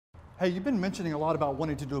Hey, you've been mentioning a lot about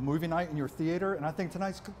wanting to do a movie night in your theater, and I think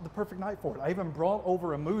tonight's the perfect night for it. I even brought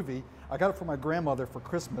over a movie. I got it for my grandmother for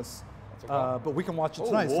Christmas, but we can watch it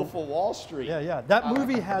tonight. Wolf of Wall Street. Yeah, yeah. That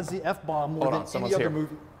movie has the F-bomb more than any other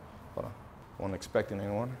movie. Hold on. Wasn't expecting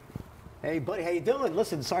anyone. Hey, buddy, how you doing?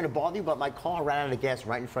 Listen, sorry to bother you, but my car ran out of gas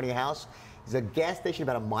right in front of your house. There's a gas station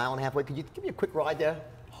about a mile and a half away. Could you give me a quick ride there?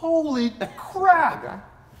 Holy crap!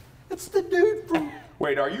 It's the dude from...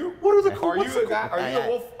 Wait, are you? What are the? Are you the guy? Are you the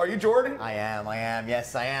Wolf? Are you Jordan? I am.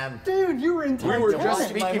 Yes, I am. Dude, you were in We were just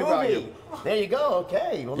speaking about you. There you go.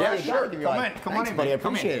 Okay. Well, Yeah, now sure. you Come in. Come on in, buddy. I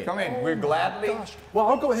Come appreciate in. it. Come in. We're gladly. Well,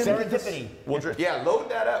 I'll go ahead and get Serendipity. Yeah, load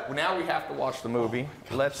that up. Now we have to watch the movie.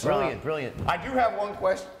 Let's. Brilliant. I do have one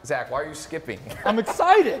question. Zach, why are you skipping? I'm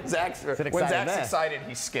excited. When Zach's excited,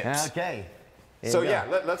 he skips. Okay. So yeah,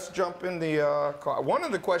 let's jump in the car. One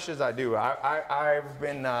of the questions I do, I've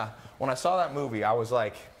been, when I saw that movie, I was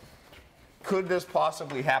like, could this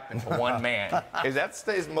possibly happen to one man?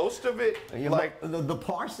 Is most of it like the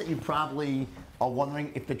parts that you probably are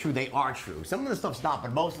wondering if they're true, they are true. Some of the stuff's not,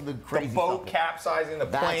 but most of the crazy the boat stuff, capsizing, the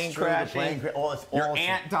plane crashing, your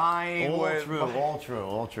aunt dying? All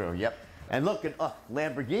true. Yep. And look at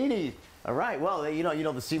Lamborghini. All right, well, you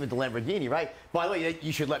know the scene with the Lamborghini, right? By the way,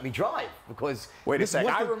 you should let me drive because. Wait a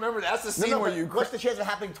second, I remember that's the scene where you. What's the chance of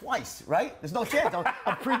happening twice, right? There's no chance.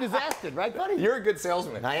 I'm pre-disastered, right, buddy? You're a good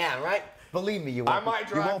salesman. I am, right? Believe me, you won't. I might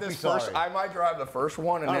drive this first. I might drive the first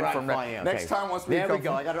one, and then from next time once we there come. we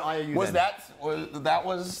go. I got an IOU. Was that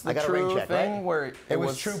the true thing right? where it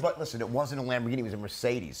was true? But listen, it wasn't a Lamborghini; it was a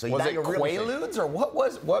Mercedes. So was it Quaaludes or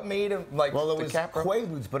what made him like? Well, it was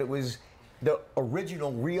Quaaludes, but it was the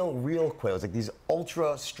original real Quaaludes, like these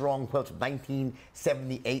ultra strong Quaaludes from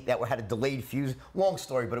 1978 that had a delayed fuse. Long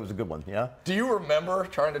story, but it was a good one. You know? Do you remember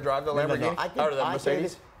trying to drive the Lamborghini or the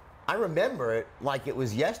Mercedes? I remember it like it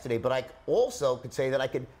was yesterday, but I also could say that I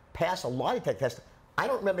could pass a lie detector test. I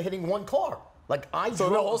don't remember hitting one car. Like So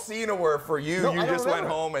the whole scene where for you, you just went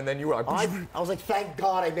home and then you were like... I was like, thank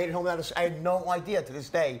God I made it home. I had no idea to this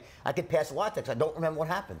day I could pass a lie detector. I don't remember what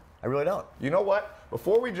happened. I really don't. You know what?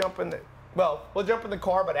 Before we jump in the... Well, we'll jump in the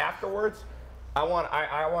car, but afterwards, I want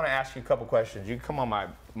to ask you a couple questions. You can come on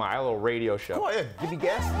my little radio show. Go ahead. Give me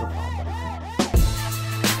gas.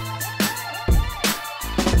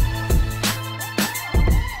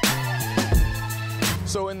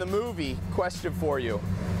 So in the movie, question for you.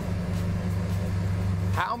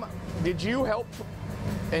 Did you help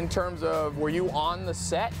in terms of, were you on the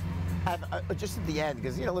set? Just at the end,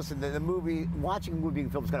 because, listen, the movie, watching a movie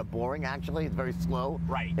and film is kind of boring, actually. It's very slow.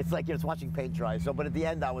 Right. It's like, it's watching paint dry. So, but at the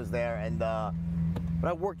end, I was there, and but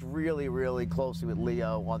I worked really, really closely with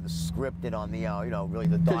Leo on the script and on the, really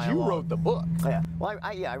the dialogue. Because you wrote the book. Yeah. Well,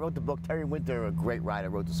 I wrote the book. Terry Winter, a great writer,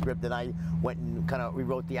 wrote the script, and I went and kind of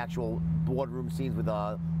rewrote the actual boardroom scenes with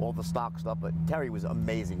all the stock stuff. But Terry was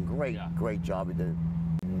amazing. Great job he did.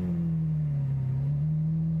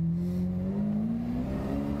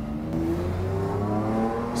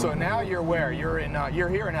 So now you're where? You're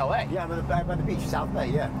here in LA. Yeah, I'm back on the beach, South Bay.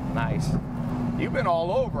 Yeah. Nice. You've been all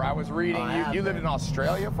over. I was reading. You lived in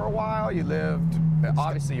Australia for a while. You lived.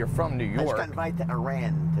 Obviously, you're from New York. I just got invited to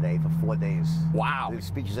Iran today for 4 days. Wow. Do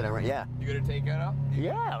speeches in Iran. Yeah. You gonna take that up?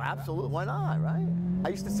 Yeah, absolutely. Why not? Right. I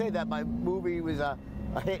used to say that my movie was a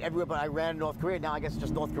hit everywhere, but I ran North Korea. Now I guess it's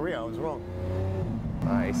just North Korea. I was wrong.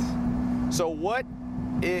 Nice. So what?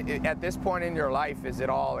 At this point in your life, is it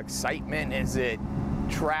all excitement? Is it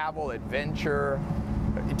travel, adventure?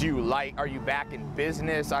 Are you back in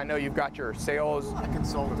business? I know you've got your sales, a lot of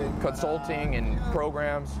consulting and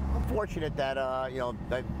programs. I'm fortunate that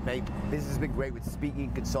business has been great with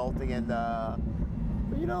speaking, consulting, and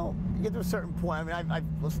you get to a certain point. I mean, I've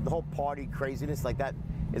listened to the whole party craziness like that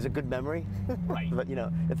is a good memory. Right. But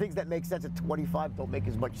the things that make sense at 25 don't make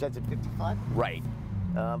as much sense at 55. Right.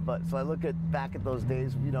 But so I look back at those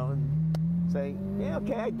days, and say, yeah,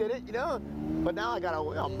 okay, I did it, But now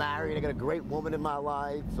I'm married, I got a great woman in my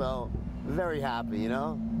life, so very happy,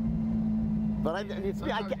 But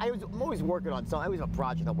I'm always working on something. I always have a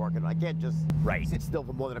project I'm working on. I can't just sit still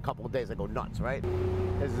for more than a couple of days. I go nuts, right?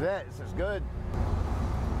 This is it. This is good.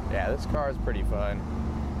 Yeah, this car is pretty fun.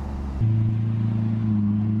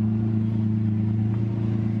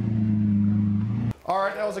 All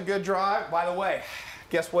right, that was a good drive. By the way,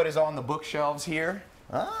 guess what is on the bookshelves here?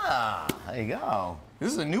 Ah, there you go.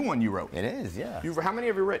 This is a new one you wrote. It is, yeah. How many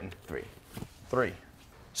have you written? 3. 3.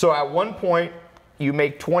 So at one point, you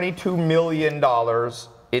make $22 million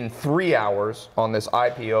in 3 hours on this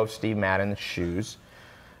IPO of Steve Madden's shoes.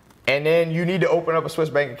 And then you need to open up a Swiss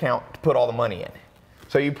bank account to put all the money in.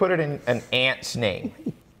 So you put it in an aunt's name.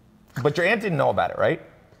 But your aunt didn't know about it, right?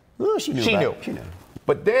 Well, she knew. She knew.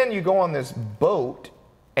 But then you go on this boat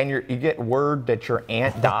and you get word that your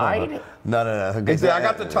aunt died? No. I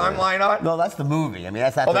got the timeline on? No, that's the movie. I mean,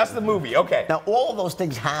 that's that's the movie. Okay. Now, all of those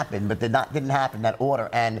things happened, but didn't happen in that order.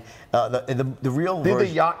 And the real version. Did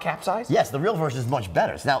the yacht capsize? Yes, the real version is much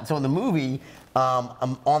better. So in the movie,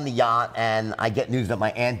 I'm on the yacht and I get news that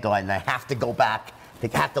my aunt died and I have to go back. They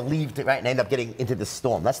have to leave, right? And I end up getting into the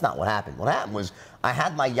storm. That's not what happened. What happened was I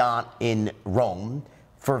had my yacht in Rome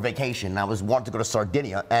for vacation. I wanted to go to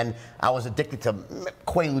Sardinia, and I was addicted to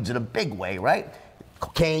Quaaludes in a big way, right?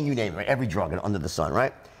 Cocaine, you name it, right? Every drug under the sun,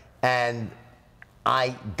 right? And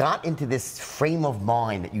I got into this frame of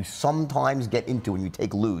mind that you sometimes get into when you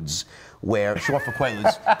take ludes, where short for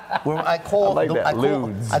Quaaludes, where I call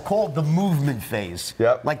it the movement phase.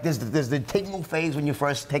 Yep. Like there's the tingle phase when you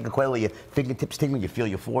first take a Quaalude, your fingertips tingle, you feel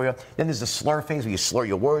euphoria. Then there's the slur phase where you slur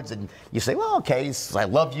your words and you say, well, okay, I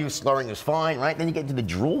love you, slurring is fine, right? Then you get into the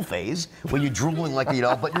drool phase where you're drooling like,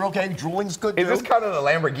 but you're okay, drooling's good too. Is this kind of the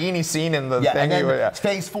Lamborghini scene in the thing? And then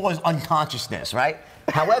phase 4 is unconsciousness, right?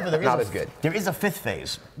 However, there is a fifth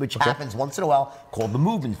phase, which happens once in a while, called the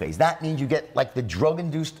movement phase. That means you get like the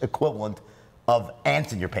drug-induced equivalent of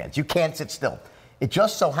ants in your pants. You can't sit still. It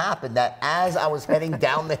just so happened that as I was heading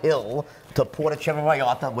down the hill to Porto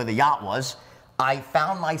Vallarta, where the yacht was, I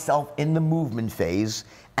found myself in the movement phase,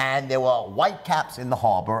 and there were white caps in the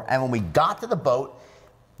harbor. And when we got to the boat,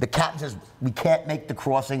 the captain says, we can't make the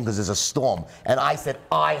crossing because there's a storm. And I said,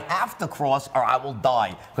 I have to cross or I will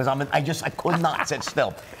die. Because I could not sit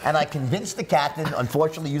still. And I convinced the captain,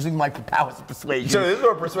 unfortunately using my powers of persuasion. So this is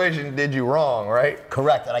where persuasion did you wrong, right?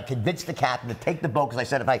 Correct. And I convinced the captain to take the boat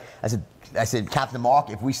because I said, Captain Mark,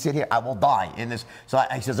 if we sit here, I will die in this. So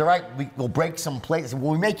he says, all right, we'll break some plates. I said,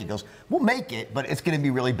 will we make it? He goes, we'll make it, but it's going to be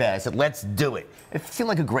really bad. I said, let's do it. It seemed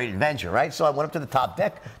like a great adventure, right? So I went up to the top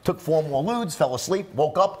deck, took 4 more ludes, fell asleep,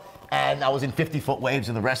 woke up, and I was in 50-foot waves,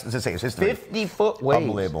 and the rest is history. 50-foot waves?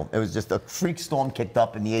 Unbelievable. It was just a freak storm kicked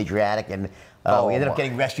up in the Adriatic, and we ended up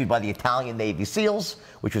getting rescued by the Italian Navy SEALs,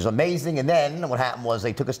 which was amazing. And then what happened was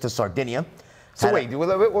they took us to Sardinia. So wait,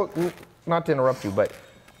 not to interrupt you, but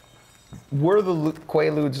were the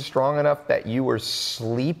Quaaludes strong enough that you were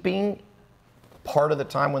sleeping part of the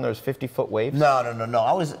time when there was 50-foot waves? No.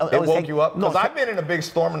 It woke you up? Because I've been in a big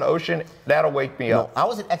storm in the ocean. That'll wake me up. I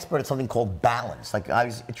was an expert at something called balance. Like I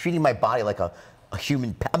was treating my body like a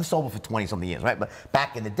human. I'm sober for 20-something years, right? But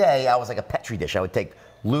back in the day, I was like a Petri dish. I would take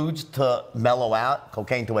ludes to mellow out,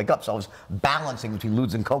 cocaine to wake up. So I was balancing between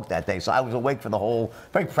ludes and coke that day. So I was awake for the whole.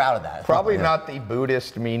 Very proud of that. Probably not the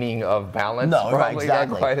Buddhist meaning of balance. No, right,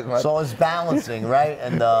 exactly. Not quite as much. So I was balancing, right?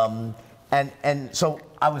 And so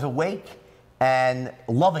I was awake and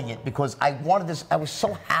loving it because I wanted this. I was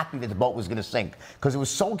so happy that the boat was going to sink because it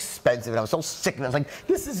was so expensive and I was so sick of it. I was like,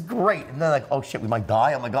 this is great. And then like, oh shit, we might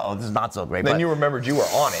die. I'm like, oh, this is not so great. Then you remembered you were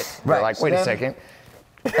on it. Right. You're like, wait a second.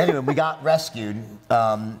 Anyway, we got rescued.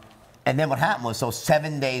 And then what happened was, so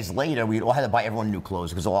 7 days later, we all had to buy everyone new clothes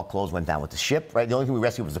because all clothes went down with the ship, right? The only thing we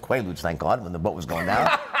rescued was the Quaaludes, thank God, when the boat was going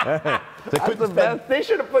down. They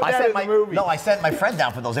should have put that in the movie. No, I sent my friend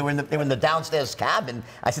down for those. They were in the downstairs cabin.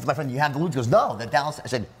 I said to my friend, you have the ludes? He goes, no, they're downstairs.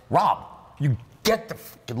 I said, Rob, you get the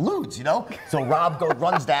fucking ludes, So Rob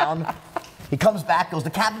runs down. He comes back, goes, the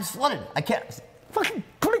cabin's flooded. I can't. Fucking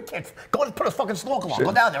go and put a fucking snorkel on.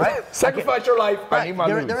 Go down there, right? Sacrifice your life. Right. I need my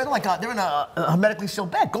ludes. They're in a hermetically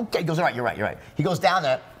sealed bed. Go. He goes, all right, you're right. He goes down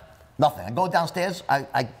there. Nothing. I go downstairs.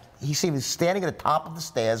 He sees me standing at the top of the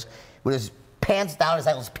stairs with his pants down his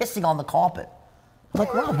ankles, pissing on the carpet. I'm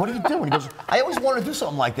like, Rob, what are you doing? He goes, I always wanted to do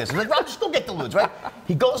something like this. He's like, Rob, just go get the ludes, right?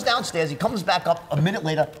 He goes downstairs. He comes back up a minute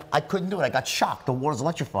later. I couldn't do it. I got shocked. The water's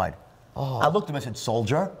electrified. Oh. I looked at him and I said,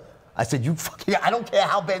 soldier. I said, you fucking, I don't care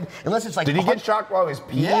how bad, unless it's like. Did he get shocked while he was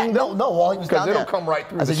peeing? Yeah, no, while he was down there. Because it'll come right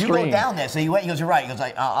through the stream. I said, you go down there. So he went, he goes, you're right. He goes,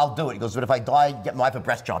 I'll do it. He goes, but if I die, get my wife a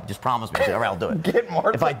breast job. Just promise me. I said, all right, I'll do it. Get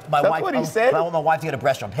Mark. That's what he said? I want my wife to get a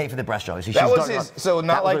breast job. Pay for the breast job. That was his, so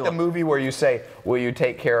not like the movie where you say, will you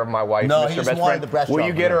take care of my wife, no, Mr. he just Best wanted Friend? the breast job. Will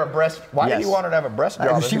you get her a breast? Why did he want her to have a breast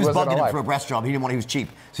job? She was bugging him for a breast job. He didn't want, he was cheap.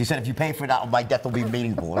 So he said, if you pay for it, my death will be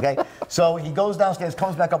meaningful, okay? So he goes downstairs,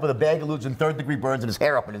 comes back up with a bag of ludes and third-degree burns and his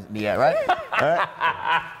hair up in the air, right? All right?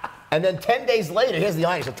 And then 10 days later, here's the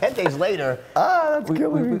irony. So 10 days later,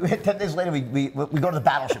 10 days later, we go to the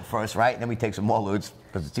battleship first, right? And then we take some more ludes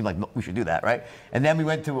because it seemed like we should do that, right? And then we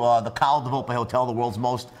went to the Cal de Volpe Hotel, the world's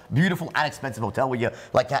most beautiful and expensive hotel, where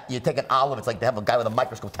you take an olive. It's like they have a guy with a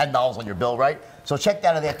microscope, $10 on your bill, right? So checked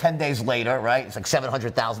out of there 10 days later, right? It's like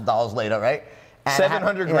 $700,000 later, right? And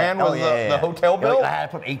 700 grand was the hotel bill? I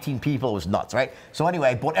had to put 18 people. It was nuts, right? So anyway,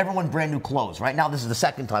 I bought everyone brand new clothes. Right now, this is the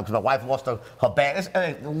second time because my wife lost her bag.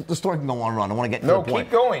 The story can go on and on. I want to get to the point.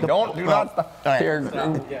 Keep going. Do not stop. Here,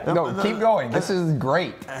 no, keep going. This is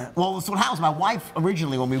great. Well, so what happens? My wife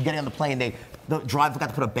originally, when we were getting on the plane, the driver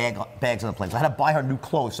forgot to put bags on the plane. So I had to buy her new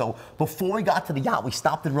clothes. So before we got to the yacht, we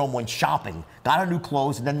stopped in Rome, went shopping, got her new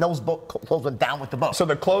clothes, and then those clothes went down with the boat. So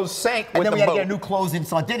the clothes sank with the boat. And then we had to get new clothes in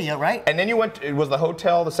Sardinia, right? And then you went. Was the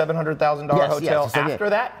hotel the $700,000 hotel after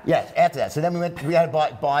that? Yes, after that. So then we had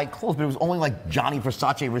to buy clothes, but it was only like Johnny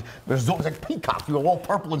Versace. It was like peacocks. We were all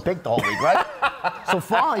purple and pink the whole week, right? So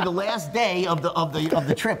finally, the last day of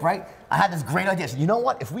the trip, right? I had this great idea. I said, you know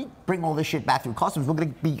what? If we bring all this shit back through customs, we're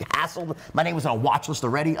going to be hassled. My name was on a watch list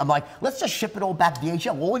already. I'm like, let's just ship it all back to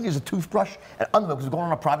DHL. All we need is a toothbrush and underwear because we're going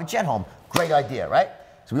on a private jet home. Great idea, right?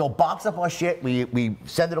 So we all box up our shit. We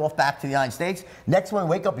send it off back to the United States. Next morning,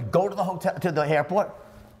 we wake up, we go to the hotel, to the airport.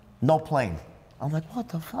 No plane. I'm like, what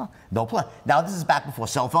the fuck? No plane. Now, this is back before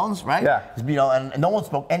cell phones, right? Yeah. You know, and no one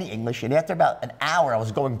spoke any English. And after about an hour, I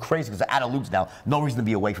was going crazy because I had Ludes now. No reason to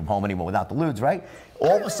be away from home anymore without the Ludes, right?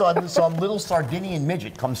 All of a sudden, some little Sardinian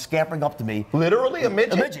midget comes scampering up to me. Literally a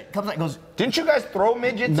midget? A midget comes like goes. Didn't you guys throw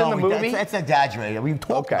midgets in the movie? That's exaggerated. We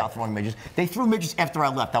talked about throwing midgets. They threw midgets after I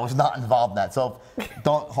left. I was not involved in that, so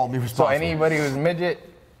don't hold me responsible. So anybody who's midget,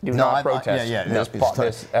 do not protest.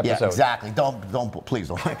 This episode. Yeah, exactly. Don't please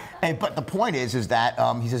don't. Hey, but the point is that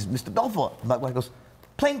he says, Mr. Belfort. My wife goes,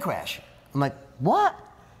 plane crash. I'm like, what?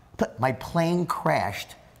 My plane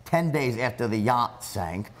crashed 10 days after the yacht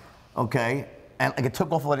sank. Okay. And like it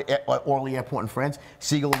took off at Orly Airport in France.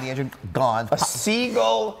 Seagull in the engine, gone. A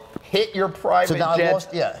seagull hit your private jet. I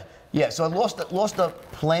lost, so I lost the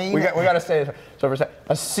plane. We got to say this. So for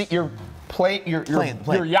a second,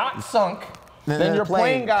 your yacht sunk. Then your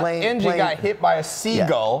engine got hit by a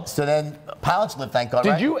seagull. Yeah. So then pilots lived, thank God.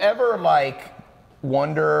 Did you ever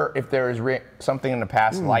wonder if there was something in the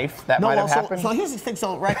past life that might have happened? So here's the thing.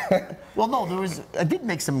 So well, no, I did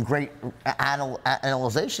make some great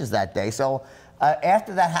analyzations that day. So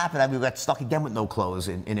after that happened, we got stuck again with no clothes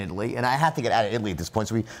in Italy, and I had to get out of Italy at this point.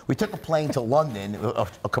 So we took a plane to London,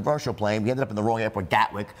 a commercial plane. We ended up in the wrong airport,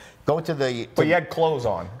 Gatwick. But you had clothes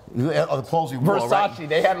on. The clothes we wore, Versace, right?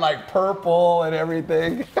 They had purple and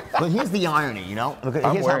everything. But here's the irony, you know?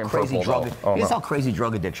 Here's how crazy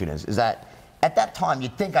drug addiction is that at that time,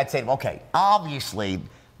 you'd think I'd say, okay, obviously,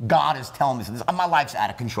 God is telling me this. My life's out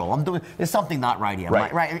of control. There's something not right here.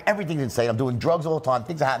 Right. Everything's insane. I'm doing drugs all the time.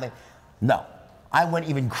 Things are happening. No. I went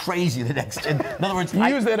even crazy the next. In other words, you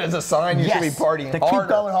used it as a sign you should be partying harder. Keep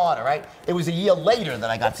going harder, right? It was a year later that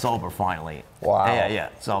I got sober finally. Wow. Yeah.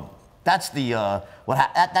 So that's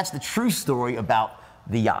that's the true story about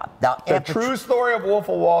the yacht. Now, the true story of Wolf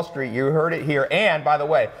of Wall Street. You heard it here. And by the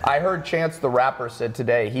way, I heard Chance the Rapper said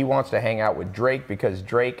today he wants to hang out with Drake because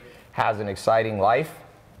Drake has an exciting life.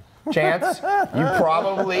 Chance, you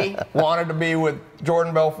probably wanted to be with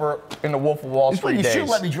Jordan Belfort in the Wolf of Wall Street days. You should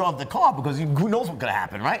let me drive the car because who knows what's going to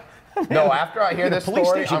happen, right? No, after I hear this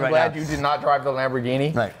story, I'm glad you did not drive the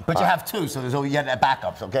Lamborghini. Right, but you have two, so you had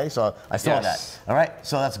backups, okay? So I saw that. All right,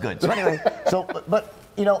 so that's good. So anyway, but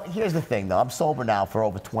you know, here's the thing, though. I'm sober now for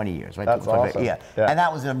over 20 years, right? That's awesome. Yeah, and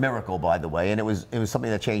that was a miracle, by the way, and it was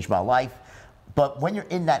something that changed my life. But when you're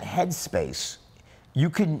in that headspace,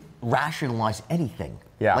 you can rationalize anything.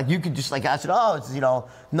 Yeah. Like you could just I said, no, it's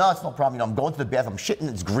no problem. You know, I'm going to the bathroom, I'm shitting,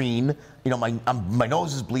 it's green. You know, my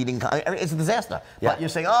nose is bleeding. It's a disaster. Yeah. But you're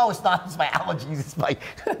saying, oh, it's not. It's my allergies. It's my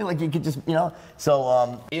you could just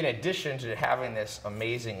So in addition to having this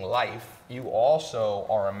amazing life, you also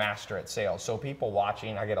are a master at sales. So people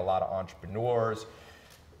watching, I get a lot of entrepreneurs.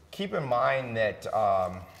 Keep in mind that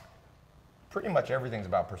pretty much everything's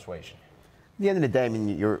about persuasion. At the end of the day, I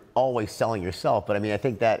mean, you're always selling yourself. But I mean, I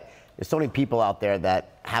think that there's so many people out there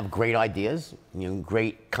that have great ideas,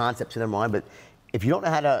 great concepts in their mind, but if you don't know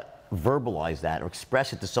how to verbalize that or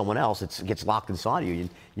express it to someone else, it gets locked inside of you.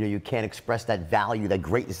 You can't express that value, that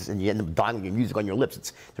greatness, and you end up dying with your music on your lips.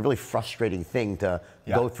 It's a really frustrating thing to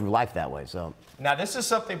go through life that way. So now this is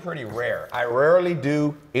something pretty rare. I rarely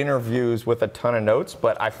do interviews with a ton of notes,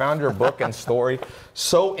 but I found your book and story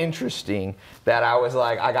so interesting that I was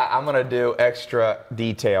like, I'm gonna do extra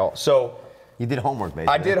detail. So. You did homework,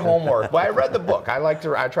 basically. I did homework, but I read the book.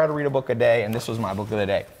 I try to read a book a day, and this was my book of the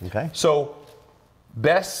day. Okay. So,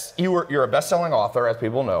 you're a best-selling author, as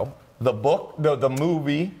people know. The book, the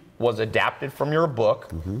movie was adapted from your book.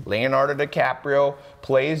 Mm-hmm. Leonardo DiCaprio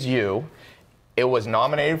plays you. It was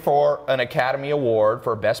nominated for an Academy Award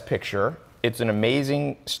for Best Picture. It's an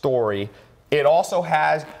amazing story. It also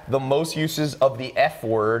has the most uses of the F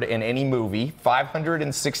word in any movie,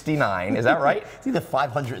 569. Is that right? It's either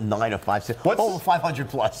 509 or 560. Over 500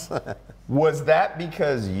 plus. Was that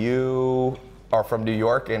because you are from New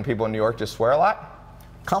York and people in New York just swear a lot?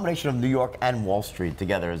 Combination of New York and Wall Street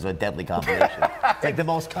together is a deadly combination. It's like the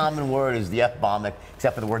most common word is the F-bomb,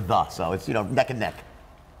 except for the word the, so it's, neck and neck.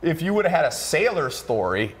 If you would have had a sailor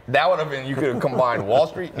story, that would have been, you could have combined Wall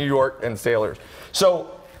Street, New York, and sailors.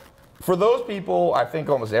 So for those people, I think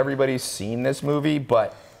almost everybody's seen this movie,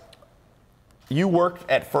 but you worked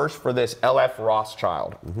at first for this L.F.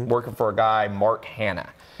 Rothschild, working for a guy, Mark Hanna.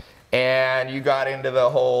 And you got into the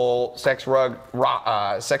whole sex,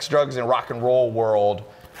 drugs, and rock and roll world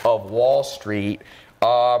of Wall Street.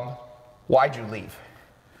 Why'd you leave?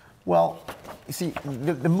 Well, you see,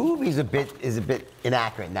 the movie is a bit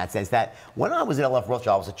inaccurate in that sense that when I was at L.F.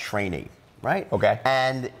 Rothschild, I was a trainee, right? Okay.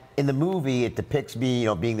 And in the movie, it depicts me,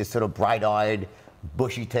 being this sort of bright-eyed,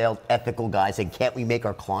 bushy-tailed, ethical guy saying, "Can't we make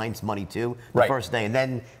our clients money too?" The first day, and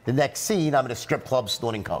then the next scene, I'm in a strip club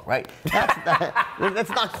snorting coke, right?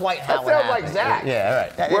 That's not quite how that it sounds like happened. Zach.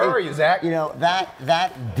 Yeah, right. Where are you, Zach?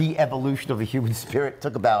 That de-evolution of the human spirit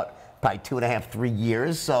took about probably 2.5, 3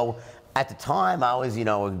 years. So at the time, I was, a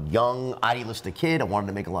young, idealistic kid. I wanted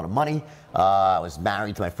to make a lot of money. I was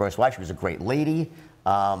married to my first wife. She was a great lady.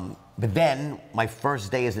 But then my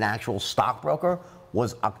first day as an actual stockbroker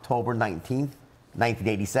was October 19th,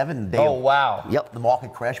 1987. Oh, wow. Yep, the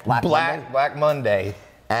market crashed, Black Monday. Black Monday.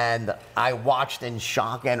 And I watched in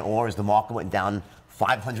shock and awe as the market went down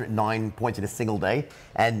 509 points in a single day.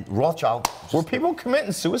 And Rothschild... Were people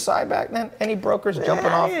committing suicide back then? Any brokers jumping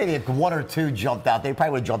off? Yeah, one or two jumped out. They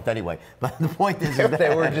probably would have jumped anyway. But the point is that...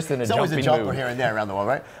 They were just in a jumping always a jumper mood. here and there around the world,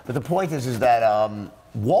 right? But the point is that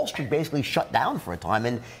Wall Street basically shut down for a time.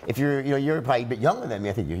 And if you're probably a bit younger than me,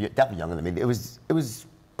 I think you're definitely younger than me. It was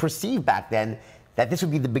perceived back then that this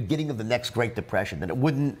would be the beginning of the next Great Depression, that it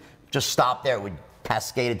wouldn't just stop there, it would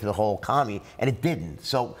cascade into the whole economy, and it didn't.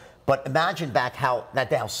 So, but imagine back how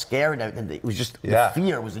scared and it was just, the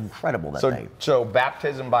fear was incredible that day. So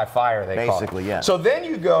baptism by fire, they call it. Basically, yeah. So then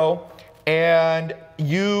you go and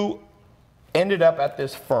you ended up at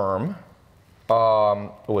this firm.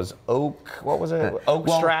 It was Oak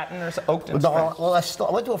Stratton or something? Well,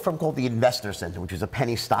 I went to a firm called the Investor Center, which was a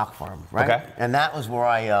penny stock firm, right? Okay. And that was where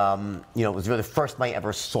I, it was really the first time I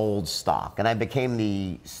ever sold stock. And I became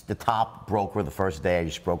the top broker the first day. I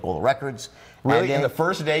just broke all the records. Really? In the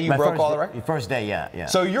first day you broke all the records? The first day, yeah.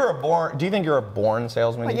 So do you think you're a born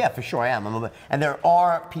salesman? Well, yeah, for sure I am. And there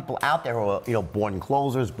are people out there who are, born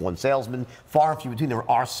closers, born salesmen, far and few between. There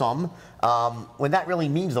are some. When that really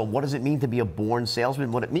means, though, what does it mean to be a born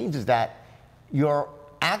salesman? What it means is that you're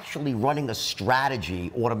actually running a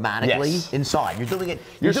strategy automatically inside. You're doing it.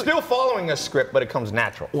 You're still following a script, but it comes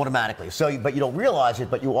natural. Automatically. So, but you don't realize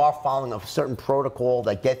it, but you are following a certain protocol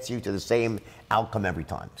that gets you to the same outcome every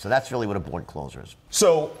time. So that's really what a born closer is.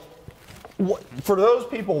 So for those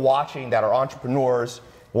people watching that are entrepreneurs,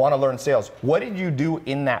 want to learn sales, what did you do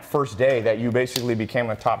in that first day that you basically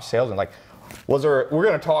became a top salesman? Like, we're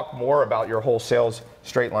going to talk more about your whole sales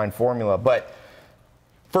straight line formula, but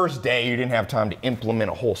first day you didn't have time to implement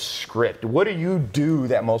a whole script. What do you do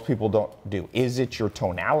that most people don't do? Is it your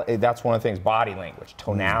tonality? That's one of the things, body language,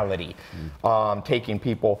 tonality, taking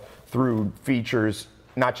people through features,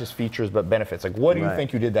 not just features, but benefits. Like, what do you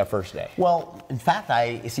think you did that first day? Well, in fact,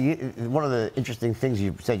 one of the interesting things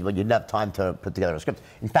you said, you didn't have time to put together a script.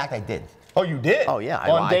 In fact, I did. Oh, you did? Oh, yeah.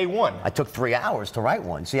 On day one? I took 3 hours to write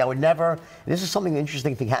one. See, I would never, this is something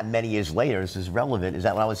interesting thing happened many years later, this is relevant, is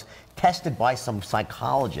that when I was tested by some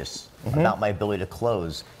psychologists about my ability to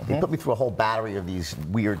close, they put me through a whole battery of these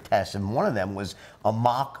weird tests, and one of them was a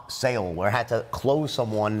mock sale where I had to close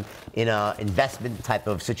someone in an investment type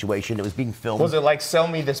of situation. It was being filmed. Was it like sell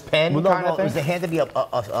me this pen kind of thing? It was, they handed me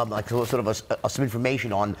some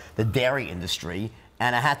information on the dairy industry,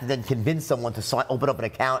 and I had to then convince someone to open up an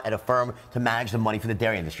account at a firm to manage the money for the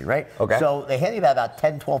dairy industry, right? Okay. So they handed me about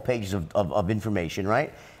 10, 12 pages of information,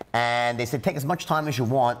 right? And they said, take as much time as you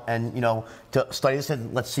want and, to study this,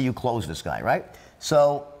 and let's see you close this guy, right?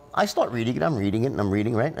 So I start reading it, I'm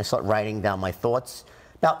reading, right? I start writing down my thoughts.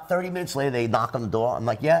 About 30 minutes later, they knock on the door. I'm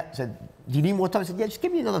like, yeah. I said, do you need more time? I said, yeah, just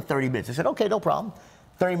give me another 30 minutes. I said, okay, no problem.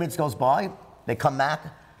 30 minutes goes by. They come back.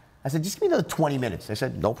 I said, just give me another 20 minutes. They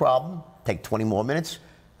said, no problem. Take 20 more minutes.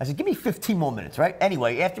 I said, give me 15 more minutes, right?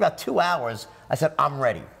 Anyway, after about 2 hours, I said, I'm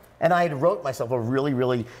ready. And I had wrote myself a really,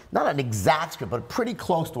 really, not an exact script, but pretty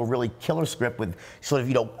close to a really killer script with sort of,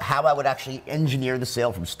 you know, how I would actually engineer the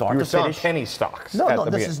sale from start to finish. You were selling penny stocks. No,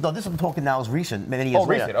 this I'm talking now is recent, many years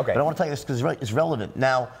later. Recent, okay. But I want to tell you this because it's relevant.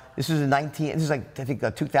 Now, this is like, I think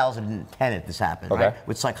 2010 that this happened, okay. right?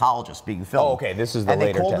 With psychologists being filmed. Oh, okay, this is the later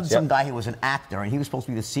And they called in test, some guy who was an actor, and he was supposed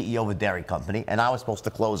to be the CEO of a dairy company, and I was supposed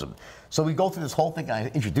to close him. So we go through this whole thing, and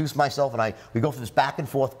I introduce myself, and we go through this back and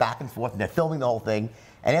forth, and they're filming the whole thing.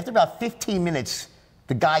 And after about 15 minutes,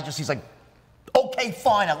 the guy he's like, okay,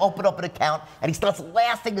 fine, I'll open up an account, and he starts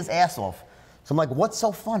laughing his ass off. So I'm like, what's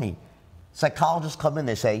so funny? Psychologists come in,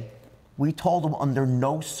 they say, we told him under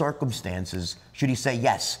no circumstances should he say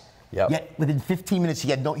yes. Yep. Yet within 15 minutes,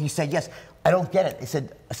 he said yes. I don't get it.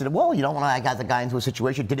 I said, well, you know, when I got the guy into a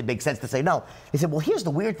situation, did it make sense to say no? He said, well, here's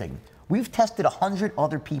the weird thing. We've tested 100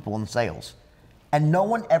 other people in sales, and no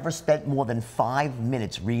one ever spent more than 5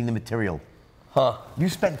 minutes reading the material. Huh. You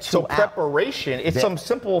spent 2 So preparation, it's some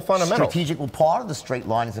simple fundamentals. Strategic, well, part of the straight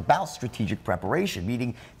line is about strategic preparation,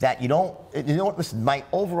 meaning that you know what, listen, my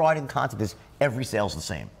overriding concept is every sale's the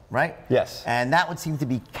same, right? Yes. And that would seem to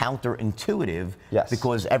be counterintuitive. Yes.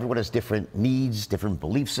 Because everyone has different needs, different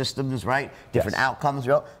belief systems, right? Different outcomes,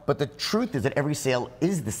 you know? But the truth is that every sale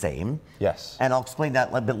is the same. Yes. And I'll explain that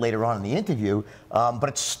a little bit later on in the interview. But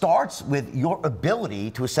it starts with your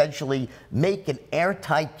ability to essentially make an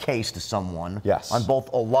airtight case to someone. Yes. On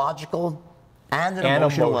both a logical and an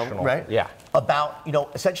emotional level, right? Yeah. About, you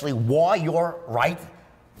know, essentially why you're right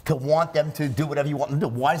to want them to do whatever you want them to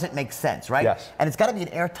do. Why does it make sense, right? Yes. And it's got to be an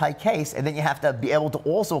airtight case, and then you have to be able to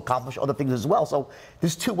also accomplish other things as well. So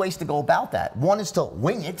there's 2 ways to go about that. One is to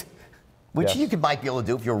wing it, which you might be able to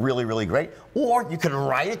do if you're really, really great, or you can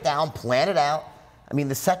write it down, plan it out. I mean,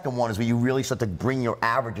 the second one is where you really start to bring your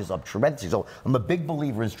averages up tremendously. So I'm a big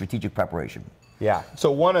believer in strategic preparation. Yeah. So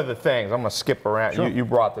one of the things, I'm going to skip around. Sure. You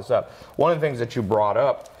brought this up. One of the things that you brought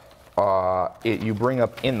up, you bring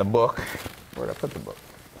up in the book. Where did I put the book?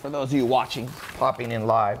 For those of you watching, popping in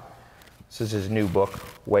live, this is his new book,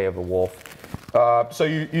 Way of the Wolf. So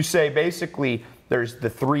you say basically there's the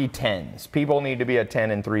 3 10s. People need to be a 10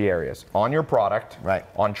 in 3 areas. On your product, right,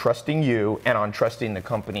 on trusting you, and on trusting the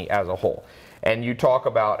company as a whole. And you talk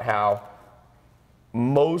about how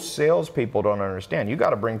most salespeople don't understand. You got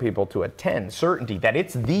to bring people to a 10 certainty that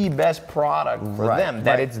it's the best product for them,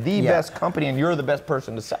 that it's the best company, and you're the best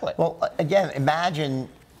person to sell it. Well, again, imagine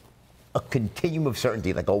a continuum of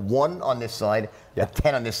certainty, like a 1 on this side, a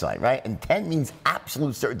 10 on this side, right? And 10 means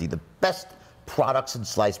absolute certainty, the best products in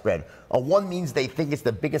sliced bread. A 1 means they think it's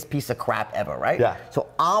the biggest piece of crap ever, right? Yeah. So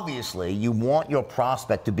obviously, you want your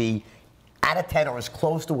prospect to be at a 10 or as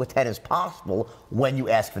close to a 10 as possible when you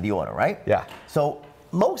ask for the order, right? Yeah. So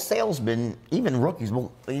most salesmen, even rookies,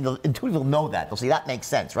 will intuitively know that. They'll say that makes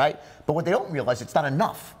sense, right? But what they don't realize, it's not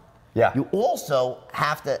enough. Yeah. You also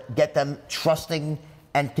have to get them trusting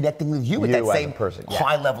and connecting with you at that same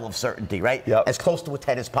high level of certainty, right? Yep. As close to a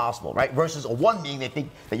 10 as possible, right? Versus a 1 meaning they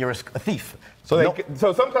think that you're a thief. So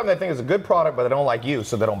so sometimes they think it's a good product, but they don't like you,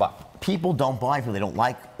 so they don't buy. People don't buy who they don't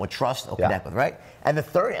like or trust or connect with, right? And the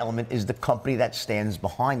third element is the company that stands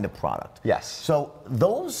behind the product. Yes. So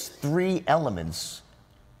those 3 elements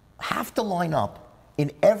have to line up in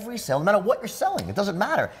every sale, no matter what you're selling. It doesn't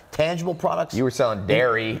matter. Tangible products. You were selling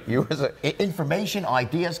dairy. Information,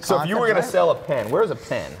 ideas, content. So if you were going to sell a pen, where's a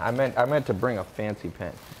pen? I meant to bring a fancy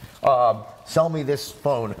pen. Sell me this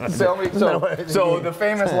phone. Sell me. So the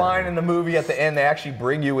famous line in the movie at the end, they actually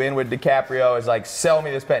bring you in with DiCaprio, is like, sell me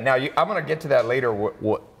this pen. Now, I'm going to get to that later,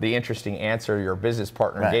 what the interesting answer your business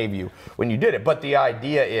partner gave you when you did it. But the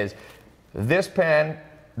idea is, this pen,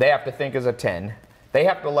 they have to think is a 10. They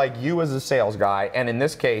have to like you as a sales guy, and in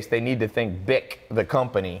this case, they need to think BIC, the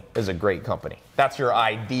company, is a great company. That's your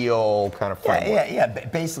ideal kind of framework. Yeah.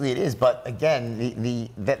 Basically, it is. But again,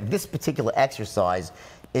 this particular exercise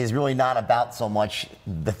is really not about so much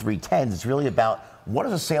the 3 10s. It's really about what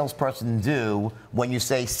does a salesperson do when you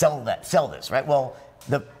say sell this, right? Well,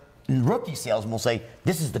 the rookie salesman will say,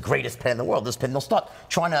 this is the greatest pen in the world, this pen. They'll start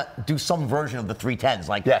trying to do some version of the 3 10s,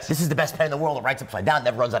 like, this is the best pen in the world, it writes upside down,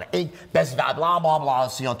 never runs out of ink, best value, blah, blah, blah,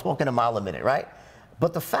 so, talking a mile a minute, right?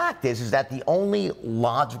 But the fact is that the only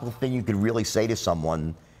logical thing you could really say to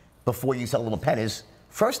someone before you sell a little pen is,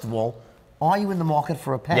 first of all, are you in the market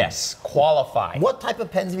for a pen? Yes, qualify. What type of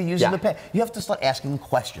pens have you used in the pen? You have to start asking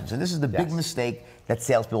questions, and this is the big mistake that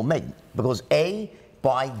salespeople make, because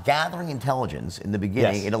by gathering intelligence in the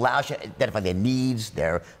beginning, it allows you to identify their needs,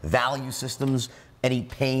 their value systems, any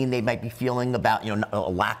pain they might be feeling about, a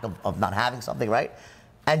lack of not having something, right?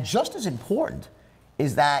 And just as important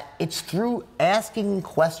is that it's through asking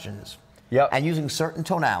questions Yep. And using certain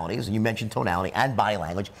tonalities, and you mentioned tonality and body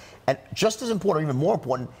language, and just as important, even more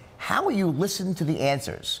important, how you listen to the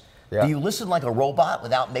answers. Yeah. Do you listen like a robot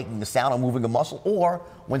without making a sound or moving a muscle? Or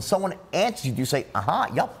when someone answers you, do you say,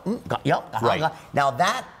 yup, yup, Right. Now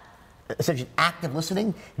that, essentially active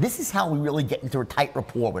listening, this is how we really get into a tight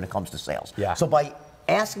rapport when it comes to sales. Yeah. So by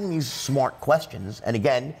asking these smart questions, and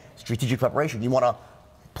again, strategic preparation, you want to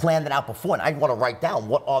plan that out before, and I want to write down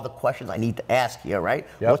what are the questions I need to ask here, right?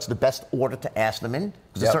 Yep. What's the best order to ask them in?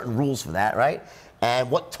 Because there's certain rules for that, right?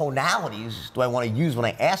 And what tonalities do I want to use when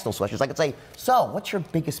I ask those questions? I could say, so what's your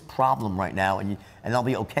biggest problem right now? And they'll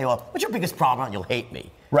be, okay, well, what's your biggest problem? And you'll hate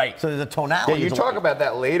me. Right. So there's a tonality. Yeah, you talk about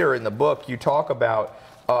that later in the book. You talk about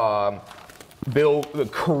Bill, the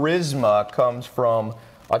charisma comes from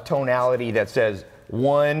a tonality that says,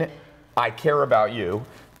 1, I care about you.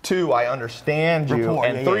 2, I understand you. Rapport,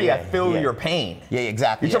 And 3, I feel your pain. Yeah,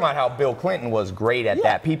 exactly. You're talking about how Bill Clinton was great at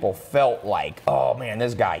that. People felt like, oh man,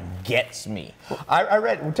 this guy gets me. I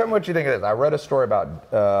read, tell me what you think of this. I read a story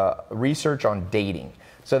about research on dating.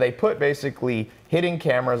 So they put basically hidden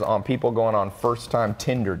cameras on people going on first-time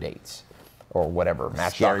Tinder dates or whatever,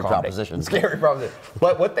 Match.com. Scary proposition. Scary proposition.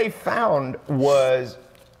 But what they found was,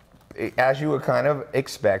 as you would kind of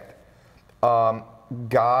expect,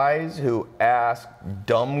 guys who ask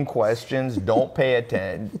dumb questions, don't pay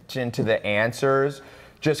attention to the answers,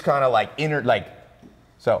 just kind of like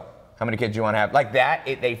so how many kids do you want to have? Like that,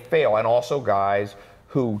 they fail. And also guys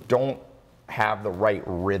who don't have the right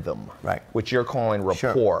rhythm, right? Which you're calling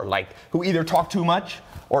rapport, sure. like who either talk too much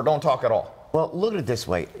or don't talk at all. Well, look at it this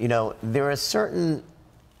way. You know, there are certain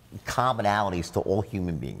commonalities to all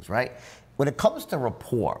human beings, right? When it comes to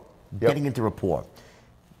rapport, getting into rapport,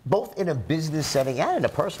 both in a business setting and in a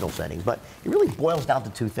personal setting, but it really boils down to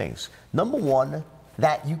 2 things. Number 1,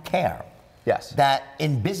 that you care. Yes. That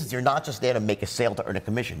in business, you're not just there to make a sale to earn a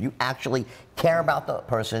commission. You actually care about the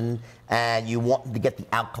person and you want to get the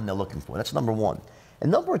outcome they're looking for. That's number 1.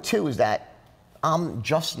 And number 2 is that I'm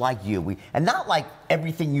just like you. And not like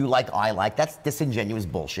everything you like, I like. That's disingenuous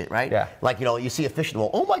bullshit, right? Yeah. Like, you know, you see a fish in the wall.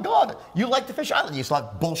 Oh my God, you like the fish island. You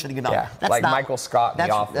start bullshitting about it. Yeah. That's like not, Michael Scott in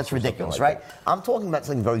The Office. That's ridiculous, like right? I'm talking about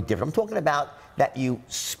something very different. I'm talking about that you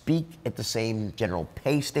speak at the same general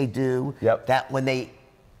pace they do. Yep. That when they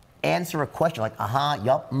answer a question like,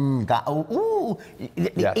 yup, got, ooh,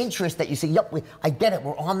 the interest that you see, yup, I get it,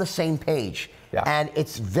 we're on the same page. Yeah. And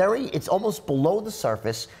it's almost below the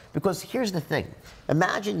surface, because here's the thing.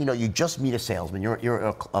 Imagine, you know, you just meet a salesman,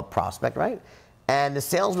 you're a prospect, right? And the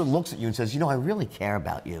salesman looks at you and says, you know, I really care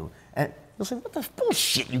about you. And you'll say, what the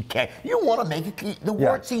bullshit you care? You want to make it, the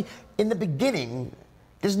word, see, in the beginning,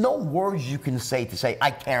 there's no words you can say,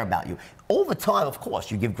 I care about you. Over time, of course,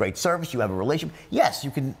 you give great service, you have a relationship. Yes,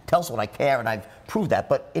 you can tell someone I care, and I've proved that.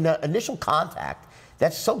 But in an initial contact,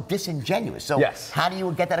 that's so disingenuous. So how do you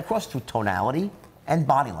get that across? Through tonality and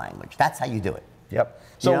body language. That's how you do it. Yep.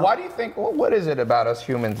 So You know? why do you think, what is it about us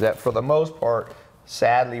humans that for the most part,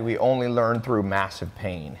 sadly, we only learn through massive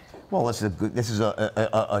pain? Well, this is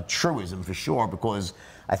a truism for sure, because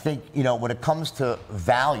I think, you know, when it comes to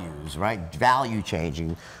values, right, value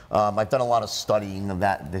changing, I've done a lot of studying of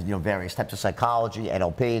that, you know, various types of psychology,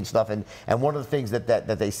 NLP and stuff, and one of the things that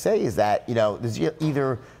they say is that, you know, there's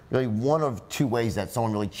either really 1 of 2 ways that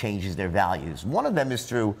someone really changes their values. One of them is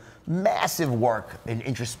through massive work and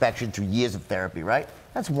introspection through years of therapy, right?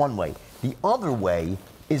 That's one way. The other way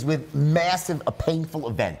is with a painful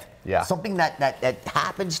event. Yeah. Something that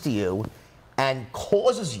happens to you and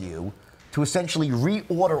causes you to essentially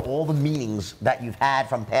reorder all the meanings that you've had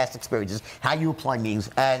from past experiences, how you apply meanings,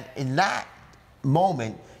 and in that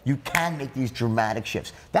moment, you can make these dramatic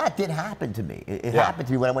shifts. That did happen to me. It happened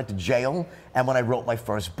to me when I went to jail and when I wrote my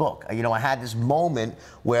first book. You know, I had this moment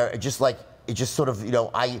where it just sort of, you know,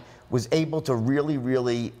 I was able to really,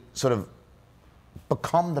 really sort of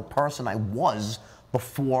become the person I was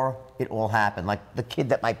before it all happened. Like the kid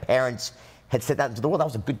that my parents had sent out into the world. I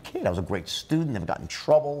was a good kid. I was a great student. Never got in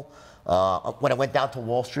trouble. When I went down to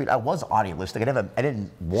Wall Street, I was idealistic. I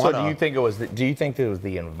didn't want to. So do you think it was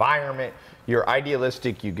the environment? You're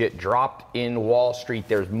idealistic. You get dropped in Wall Street.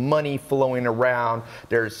 There's money flowing around.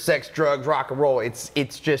 There's sex, drugs, rock and roll.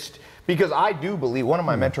 It's just because I do believe. One of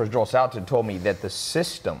my mentors, Joel Salatin, told me that the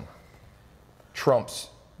system trumps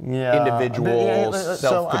individual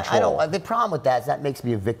self-control. So the problem with that is that makes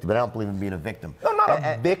me a victim, but I don't believe in being a victim. No, not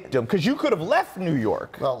a victim, because you could have left New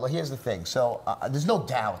York. Well, here's the thing. So there's no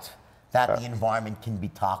doubt that the environment can be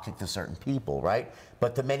toxic to certain people, right?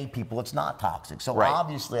 But to many people, it's not toxic. So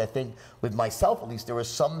obviously, I think with myself, at least, there were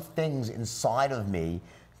some things inside of me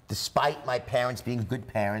despite my parents being good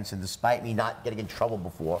parents and despite me not getting in trouble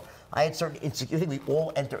before, I had certain insecurities. I think we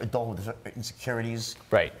all enter adulthood with certain insecurities.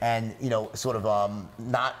 Right. And, sort of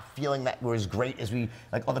not feeling that we're as great as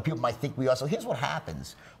like other people might think we are. So here's what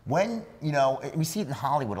happens. When, we see it in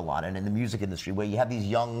Hollywood a lot and in the music industry where you have these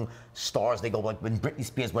young stars, they go like when Britney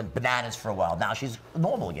Spears went bananas for a while. Now she's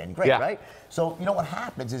normal again. Great, right? So, what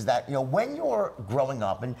happens is that, when you're growing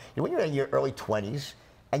up and when you're in your early 20s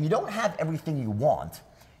and you don't have everything you want,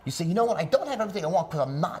 you say, you know what, I don't have everything I want because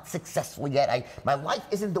I'm not successful yet. My life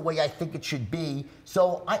isn't the way I think it should be.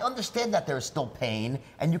 So I understand that there is still pain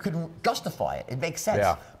and you can justify it. It makes sense.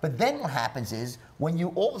 Yeah. But then what happens is when you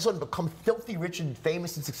all of a sudden become filthy rich and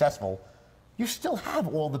famous and successful, you still have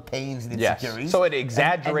all the pains and insecurities. Yes. So it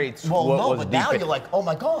exaggerates what was deep. Now you're like, oh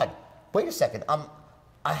my God, wait a second.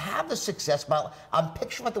 I have the success, I'm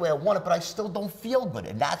picturing it the way I want it, but I still don't feel good.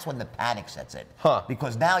 And that's when the panic sets in. Huh.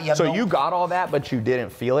 Because now you have So you got all that, but you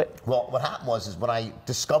didn't feel it? Well, what happened was when I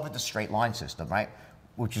discovered the straight line system, right,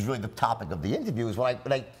 which is really the topic of the interview, is when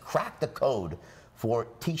I cracked the code for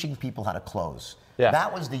teaching people how to close. Yeah.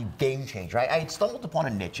 That was the game changer, right? I had stumbled upon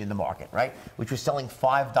a niche in the market, right, which was selling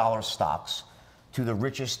 $5 stocks to the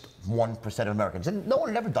richest 1% of Americans. And no one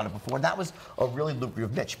had ever done it before, and that was a really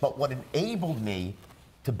lucrative niche. But what enabled me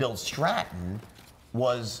to build Stratton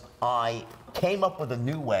was I came up with a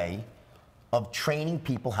new way of training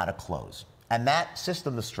people how to close. And that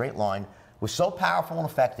system, the straight line, was so powerful and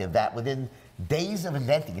effective that within days of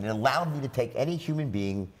inventing it, it allowed me to take any human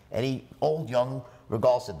being, any old, young,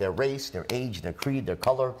 regardless of their race, their age, their creed, their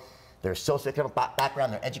color, their socioeconomic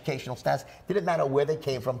background, their educational status, didn't matter where they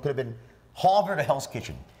came from, could have been Harvard or Hell's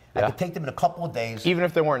Kitchen. I could take them in a couple of days. Even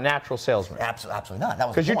if they weren't natural salesmen? Absolutely not. That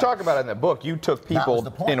was because you talk about it in the book. You took people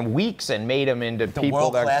in weeks and made them into the people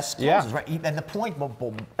world-class closers, right? And the point,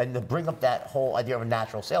 and to bring up that whole idea of a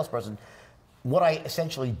natural salesperson, what I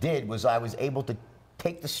essentially did was I was able to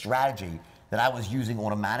take the strategy that I was using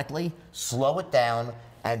automatically, slow it down,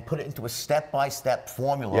 and put it into a step-by-step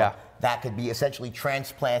formula that could be essentially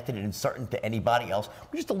transplanted and inserted into anybody else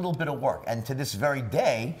with just a little bit of work. And to this very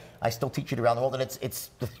day, I still teach it around the world. And it's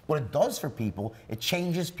what it does for people, it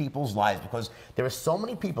changes people's lives because there are so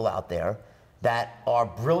many people out there that are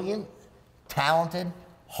brilliant, talented,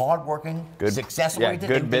 hardworking, success-oriented.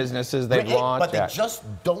 Good businesses they've launched. But they just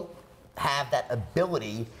don't have that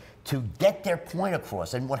ability to get their point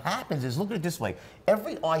across. And what happens is, look at it this way.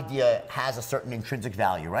 Every idea has a certain intrinsic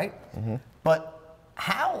value, right? Mm-hmm. But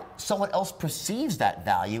how someone else perceives that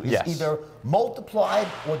value is either multiplied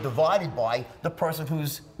or divided by the person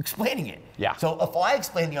who's explaining it. Yeah. So if I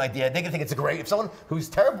explain the idea, they're gonna think it's a great, if someone who's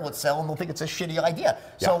terrible at selling, they'll think it's a shitty idea.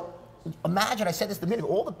 Yeah. So imagine, I said this a minute ago,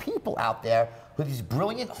 all the people out there who are these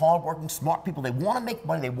brilliant, hardworking, smart people, they wanna make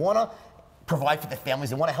money, they wanna provide for their families,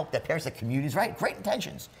 they wanna help their parents, their communities, right? Great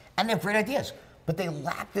intentions, and they have great ideas, but they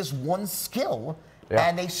lack this one skill,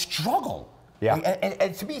 and they struggle. Yeah.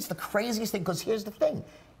 And to me, it's the craziest thing, because here's the thing.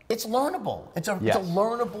 It's learnable. It's a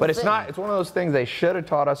learnable But it's thing. not, it's one of those things they should have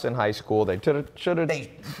taught us in high school. They should have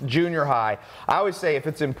junior high. I always say if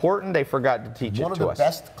it's important, they forgot to teach it to us. One of the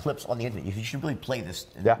best clips on the internet, you should really play this.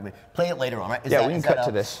 Play it later on, right? We can cut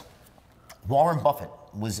to this. Warren Buffett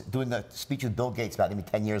was doing a speech with Bill Gates about maybe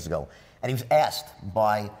 10 years ago, and he was asked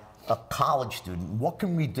by a college student, what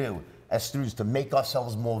can we do as students to make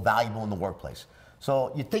ourselves more valuable in the workplace?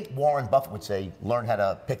 So you'd think Warren Buffett would say, learn how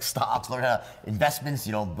to pick stocks, learn how to investments,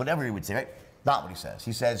 whatever he would say, right? Not what he says.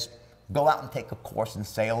 He says, go out and take a course in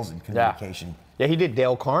sales and communication. Yeah, he did.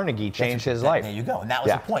 Dale Carnegie changed his life. There you go. And that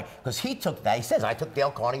was the point. Because he took that. He says, I took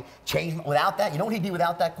Dale Carnegie, changed without that. You know what he'd be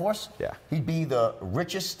without that course? Yeah. He'd be the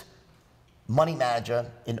richest money manager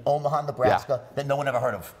in Omaha, Nebraska that no one ever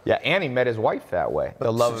heard of. Yeah, and he met his wife that way,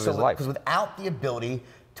 the love of his life. Because without the ability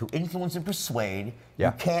to influence and persuade, you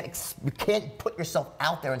can't put yourself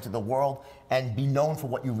out there into the world and be known for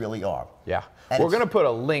what you really are. Yeah. And we're going to put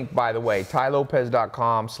a link, by the way,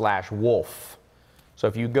 tailopez.com/wolf. So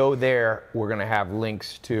if you go there, we're going to have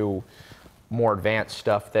links to more advanced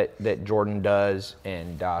stuff that Jordan does.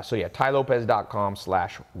 And so yeah,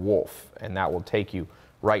 tailopez.com/wolf, and that will take you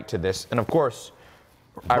right to this. And of course,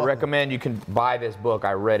 I recommend you can buy this book.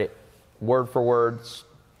 I read it word for word,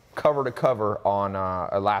 cover to cover on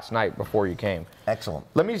last night before you came. Excellent.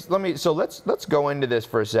 So let's go into this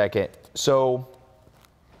for a second. So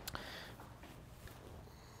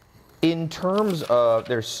in terms of,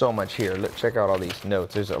 there's so much here. Let's check out all these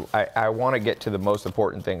notes. I want to get to the most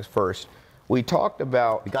important things first. We talked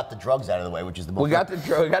about. We got the drugs out of the way, which is the most. We got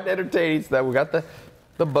the entertaining stuff. We got the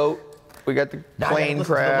boat. We got the plane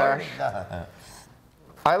crash.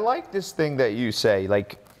 I like this thing that you say,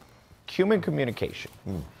 like human communication.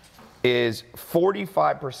 is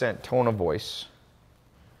 45% tone of voice,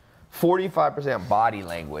 45% body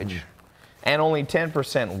language, and only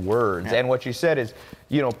 10% words. Yeah. And what you said is,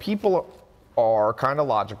 you know, people are kind of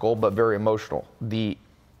logical but very emotional. The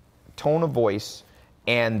tone of voice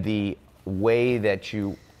and the way that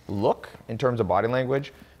you look in terms of body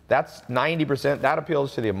language, that's 90%, that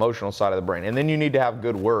appeals to the emotional side of the brain. And then you need to have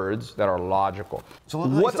good words that are logical. So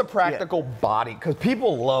what's a practical body? Because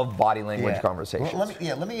people love body language conversations. Well,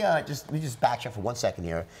 let me just back up for 1 second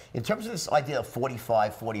here. In terms of this idea of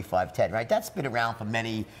 45, 45, 10, right? That's been around for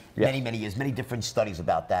many years, many different studies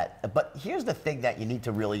about that. But here's the thing that you need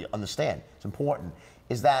to really understand, it's important,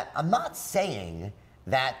 is that I'm not saying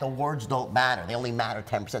that the words don't matter. They only matter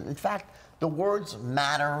 10%. In fact, the words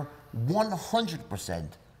matter 100%.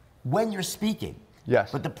 When you're speaking.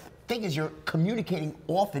 Yes. But the thing is, you're communicating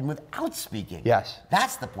often without speaking. Yes.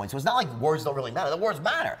 That's the point. So it's not like words don't really matter. The words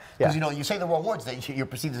matter. Because, you know, you say the wrong words, then you're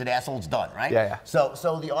perceived as an asshole, it's done, right? Yeah, yeah.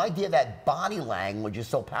 So the idea that body language is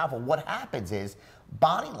so powerful, what happens is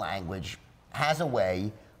body language has a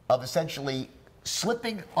way of essentially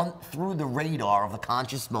slipping through the radar of the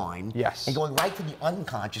conscious mind, and going right to the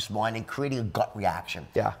unconscious mind and creating a gut reaction.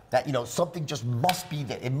 Yeah. That, you know, something just must be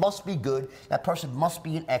there. It must be good. That person must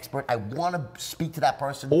be an expert. I want to speak to that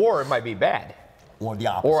person. Or it might be bad. Or the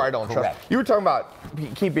opposite. Or I don't trust. You were talking about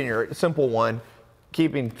keeping your simple one,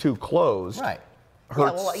 keeping too closed. Right.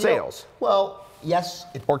 Hurts sales. Well, yes.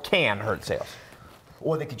 Or can hurt sales.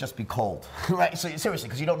 Or they could just be cold, right? So seriously,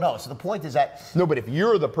 because you don't know. So the point is that... No, but if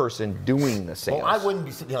you're the person doing the sales... Well, I wouldn't be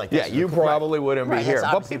sitting here like this. Yeah, you probably wouldn't be here.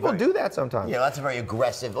 But people do that sometimes. Yeah, that's a very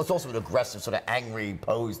aggressive... It's also an aggressive, sort of angry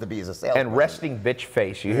pose to be as a salesman. And resting bitch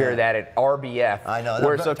face. You hear that at RBF. I know.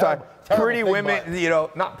 Where sometimes pretty women, you know,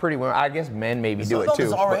 not pretty women, I guess men maybe do it too.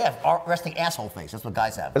 It's RAF, resting asshole face. That's what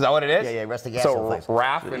guys have. Is that what it is? Yeah, resting asshole face. So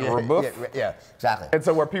RAF and rebuff? Yeah, exactly. And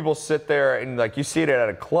so where people sit there and like you see it at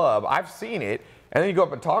a club, I've seen it, and then you go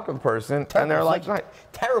up and talk to the person, and they're like,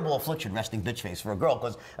 terrible affliction, resting bitch face for a girl.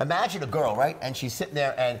 Because imagine a girl, right? And she's sitting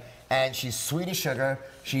there, and she's sweet as sugar.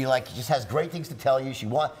 She like just has great things to tell you.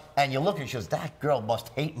 And you look at her, she goes, that girl must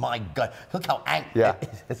hate my gut. Look how angry. Yeah.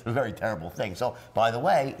 It's a very terrible thing. So, by the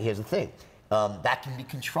way, here's the thing. That can be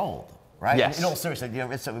controlled, right? Yes. In all seriousness, you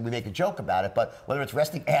know, we make a joke about it, but whether it's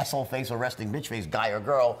resting asshole face or resting bitch face, guy or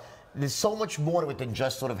girl, there's so much more to it than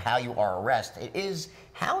just sort of how you are addressed. It is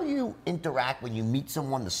how you interact when you meet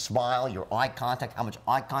someone, the smile, your eye contact, how much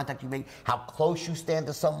eye contact you make, how close you stand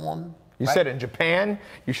to someone. You said in Japan,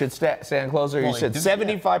 you should stand closer. Well, you said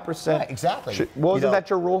 75%. Yeah, exactly. Wasn't that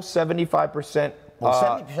your rule, 75%?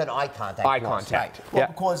 Well, 70% eye contact. Eye contact. Right. Well,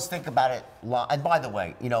 because think about it, and by the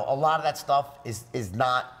way, you know, a lot of that stuff is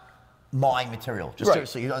not my material. Just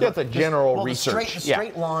seriously, you know, that's a general research. The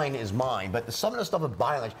straight line is mine, but some of the stuff with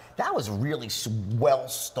body language, that was really well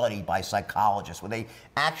studied by psychologists, where they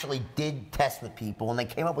actually did tests with people, and they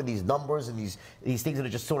came up with these numbers and these things that are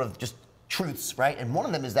just sort of just truths, right? And one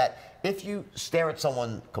of them is that if you stare at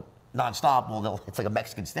someone nonstop, well, it's like a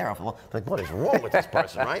Mexican stare-off. Like, what is wrong with this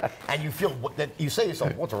person, right? And you feel that you say to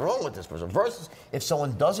yourself, what's wrong with this person? Versus if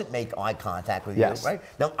someone doesn't make eye contact with you, right?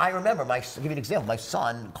 Now, I remember, I'll give you an example. My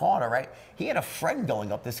son, Carter, right? He had a friend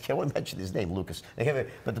going up this kid. I won't mention his name, Lucas.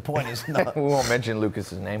 But the point is, we won't mention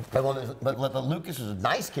Lucas's name. But Lucas was a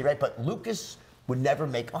nice kid, right? But Lucas would never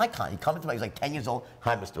make eye contact. He'd come into me, he's like 10 years old.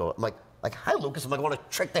 Hi, Mr. O. I'm like, hi, Lucas. I'm like, I want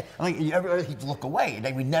to trick that. I'm like, he'd look away. And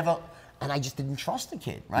then we never. And I just didn't trust the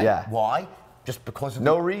kid, right? Yeah. Why? Just because of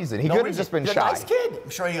no reason. He could have just been shy. He's a nice kid.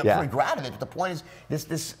 I'm sure he pretty glad of it. But the point is,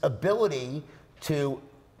 this ability to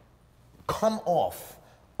come off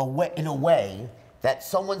in a way that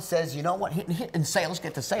someone says, you know what, in sales,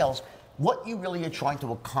 get to sales, what you really are trying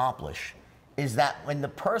to accomplish is that when the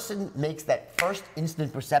person makes that first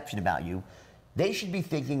instant perception about you, they should be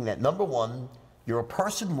thinking that, number one, you're a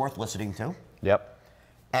person worth listening to. Yep.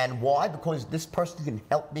 And why? Because this person can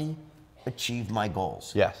help me achieve my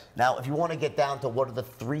goals. Yes. Now, if you want to get down to what are the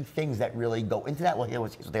three things that really go into that, well, here's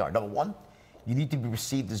what they are. Number one, you need to be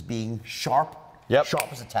perceived as being sharp,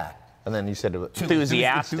 sharp as a tack. And then you said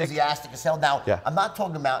enthusiastic. Enthusiastic as hell. Now, I'm not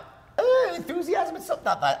talking about enthusiasm. It's not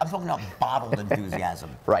that. I'm talking about bottled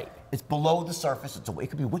enthusiasm. Right. It's below the surface. It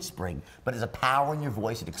could be whispering, but there's a power in your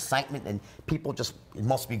voice, an excitement, and people just, it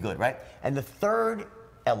must be good, right? And the third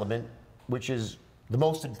element, which is the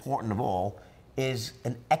most important of all, is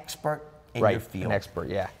an expert in your field. An expert,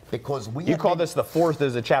 Because you call this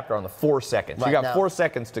there's a chapter on the 4 seconds. Right, you got 4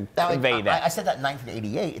 seconds to convey that. I said that in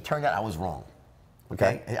 1988. It turned out I was wrong.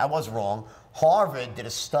 Okay? I was wrong. Harvard did a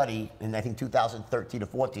study in, I think, 2013 or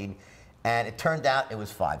 14, And it turned out it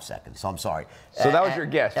was 5 seconds, so I'm sorry. So that was your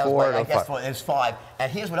guess, that 4 was or my guess. 5? It was 5.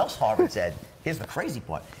 And here's what else Harvard said. Here's the crazy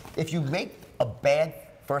part. If you make a bad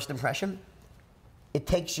first impression, it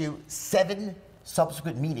takes you 7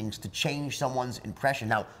 subsequent meetings to change someone's impression.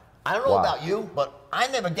 Now, I don't know about you, but I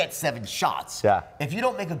never get 7 shots. Yeah. If you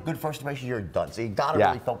don't make a good first impression, you're done. So you got to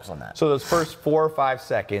really focus on that. So those first 4 or 5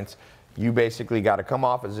 seconds, you basically got to come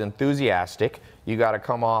off as enthusiastic. You got to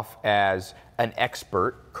come off as an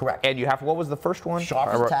expert. Correct. And you have, what was the first one?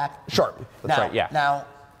 Sharp as a tack. Sharp. That's right, yeah. Now,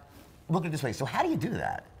 look at it this way. So how do you do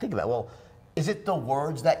that? Think about it. Well, is it the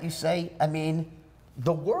words that you say? I mean,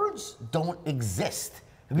 the words don't exist.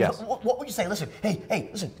 I mean, Yes. what would you say? Listen, hey,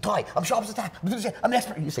 listen, Tai, I'm sharp as a tack. I'm an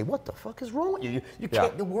expert. You say, what the fuck is wrong with you? You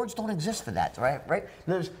can't, the words don't exist for that, right?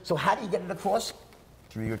 So how do you get it across?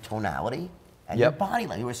 Through your tonality and your body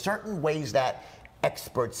language. There are certain ways that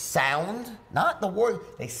experts sound, not the word,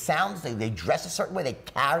 they sound, they dress a certain way, they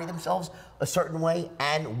carry themselves a certain way,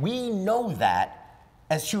 and we know that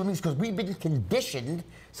as human beings because we've been conditioned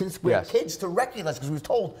since we're kids to recognize, because we were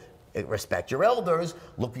told, respect your elders.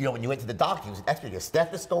 Look, when you went to the doctor, he was an expert. He had a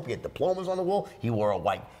stethoscope, he had diplomas on the wall, he wore a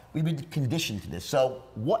white. We've been conditioned to this. So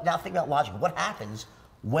now think about logic. What happens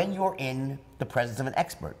when you're in the presence of an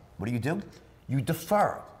expert? What do? You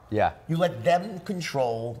defer. Yeah. You let them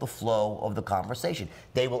control the flow of the conversation.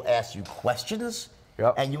 They will ask you questions,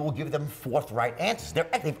 and you will give them forthright answers.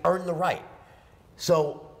 They've earned the right.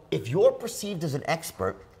 So if you're perceived as an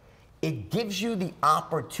expert, it gives you the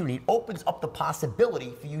opportunity, it opens up the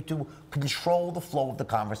possibility for you to control the flow of the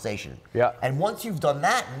conversation. Yeah. And once you've done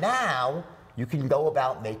that, now you can go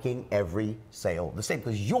about making every sale the same,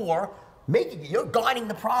 because you're guiding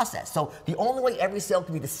the process. So the only way every sale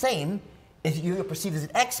can be the same is you're perceived as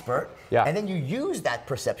an expert, and then you use that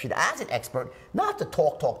perception as an expert, not to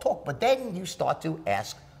talk, but then you start to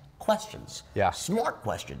ask questions, smart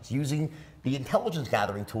questions, using the intelligence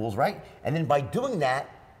gathering tools, right? And then by doing that,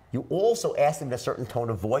 you also ask them in a certain tone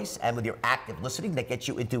of voice, and with your active listening, that gets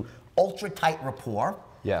you into ultra tight rapport.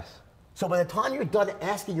 Yes. So by the time you're done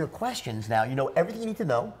asking your questions, now you know everything you need to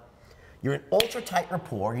know. You're in ultra tight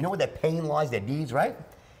rapport. You know where their pain lies, their needs, right?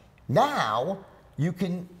 Now you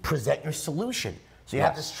can present your solution. So you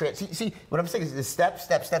have this see what I'm saying is the steps,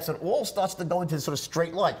 and it all starts to go into this sort of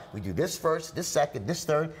straight line. We do this first, this second, this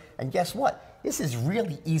third, and guess what? This is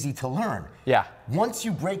really easy to learn. Yeah. Once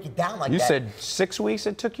you break it down like that. You said 6 weeks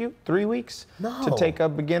it took you? 3 weeks? No. To take a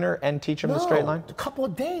beginner and teach them the straight line? A couple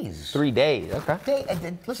of days. 3 days, okay.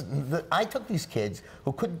 And listen, I took these kids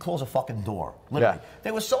who couldn't close a fucking door, literally.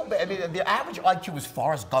 They were so bad. I mean, the average IQ was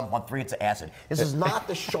Forrest Gump on 3 hits of acid. This is not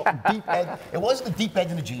the deep end. It wasn't the deep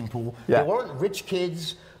end in the gene pool. They weren't rich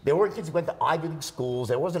kids. They weren't kids who went to Ivy League schools.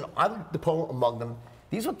 There wasn't an Ivy League diploma among them.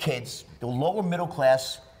 These were kids, they were lower middle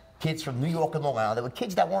class kids from New York and Long Island. They were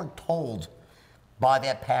kids that weren't told by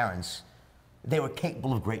their parents they were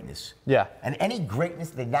capable of greatness. Yeah. And any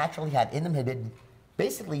greatness they naturally had in them had been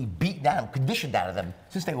basically beaten out of, conditioned out of them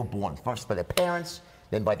since they were born. First by their parents,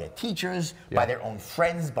 then by their teachers, by their own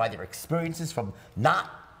friends, by their experiences from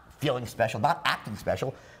not feeling special, not acting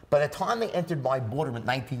special. By the time they entered my boardroom at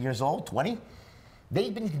 19 years old, 20,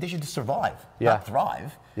 they'd been conditioned to survive, not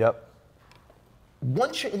thrive. Yep.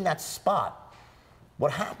 Once you're in that spot,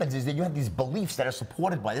 what happens is that you have these beliefs that are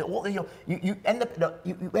supported by it. You end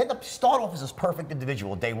up start off as this perfect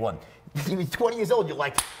individual day one. You're 20 years old, you're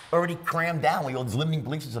like already crammed down with all these limiting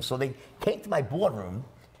beliefs and stuff. So they came to my boardroom,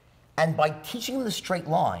 and by teaching them the straight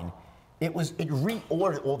line, it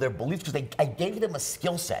reordered all their beliefs, because I gave them a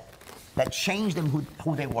skill set that changed them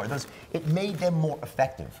who they were. It made them more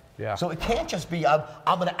effective. Yeah. So it can't just be, I'm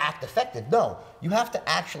going to act effective. No, you have to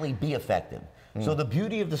actually be effective. So the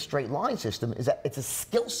beauty of the straight line system is that it's a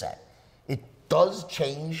skill set. It does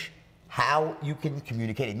change how you can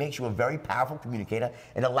communicate. It makes you a very powerful communicator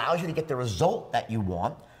and allows you to get the result that you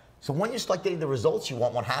want. So when you start getting the results you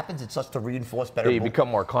want, what happens? It starts to reinforce better. You become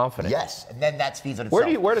more confident. Yes, and then that feeds on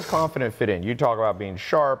itself. Where does confidence fit in? You talk about being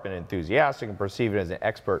sharp and enthusiastic and perceived as an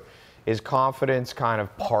expert. Is confidence kind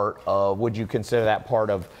of part of, would you consider that part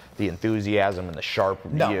of the enthusiasm and the sharp?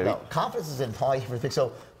 No. Confidence is an entirely different thing.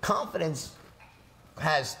 So confidence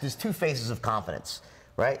there's 2 phases of confidence,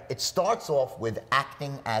 right? It starts off with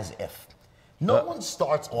acting as if. No one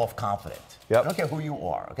starts off confident. I don't care who you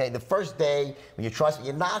are, okay? The first day, when you trust,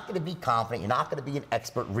 you're not going to be confident. You're not going to be an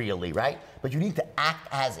expert really, right? But you need to act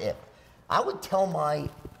as if. I would tell my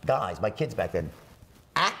guys, my kids back then,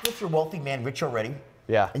 act as if you're a wealthy man, rich already,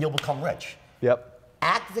 and you'll become rich.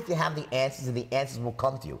 Act as if you have the answers, and the answers will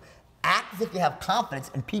come to you. Act as if you have confidence,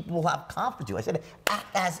 and people will have confidence in you. I said, act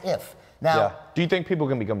as if. Now, do you think people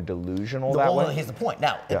can become delusional that way? Here's the point.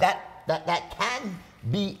 Now, that can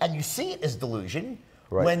and you see it as delusion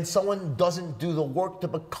Right. when someone doesn't do the work to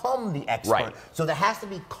become the expert. Right. So there has to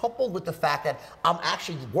be coupled with the fact that I'm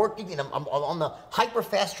actually working and I'm on the hyper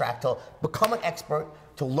fast track to become an expert,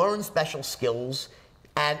 to learn special skills,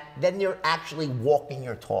 and then you're actually walking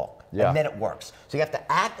your talk. Yeah. And then it works. So you have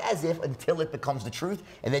to act as if until it becomes the truth,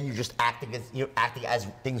 and then you're acting as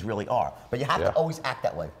things really are. But you have to always act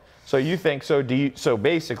that way. So you think, so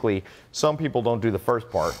basically, some people don't do the first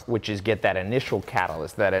part, which is get that initial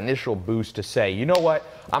catalyst, that initial boost to say, you know what,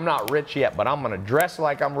 I'm not rich yet, but I'm going to dress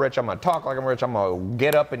like I'm rich, I'm going to talk like I'm rich, I'm going to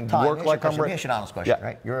get up and work like I'm rich. Here's an honest question,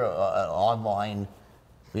 right? You're an online,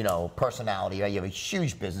 personality, right? You have a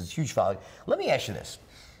huge business, huge following. Let me ask you this.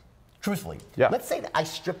 Truthfully, let's say that I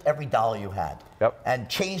stripped every dollar you had and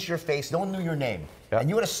changed your face, no one knew your name, and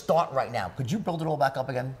you were to start right now. Could you build it all back up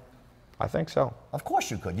again? I think so. Of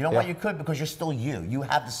course you could. You know why you could? Because you're still you. You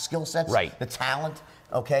have the skill sets, the talent,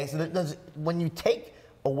 okay? So when you take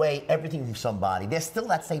away everything from somebody, they're still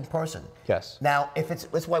that same person. Yes. Now,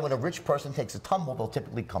 that's why when a rich person takes a tumble, they'll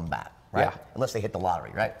typically come back, right? Yeah. Unless they hit the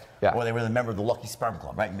lottery, right? Yeah. Or they were a member of the Lucky Sperm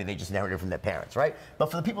Club, right? Maybe they just inherited it from their parents, right?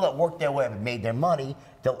 But for the people that work their way up and made their money,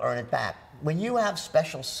 they'll earn it back. When you have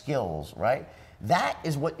special skills, right? That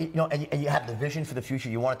is what, and you have the vision for the future,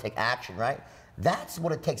 you want to take action, right? That's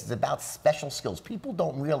what it takes. It's about special skills. People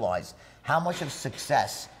don't realize how much of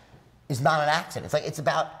success is not an accident. It's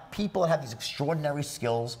about people that have these extraordinary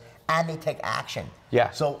skills and they take action. Yeah.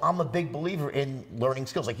 So I'm a big believer in learning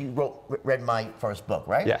skills. Like you read my first book,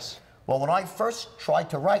 right? Yes. Well, when I first tried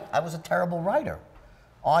to write, I was a terrible writer.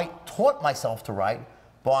 I taught myself to write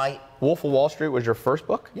by... Wolf of Wall Street was your first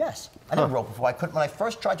book? Yes. I never wrote before. I couldn't. When I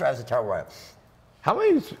first tried to write, I was a terrible writer. How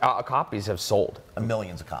many copies have sold?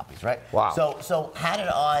 Millions of copies, right? Wow. So how did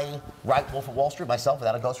I write Wolf of Wall Street myself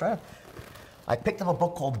without a ghostwriter? I picked up a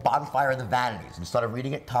book called Bonfire of the Vanities and started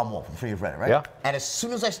reading it. Tom Wolfe, I'm sure you've read it, right? Yeah. And as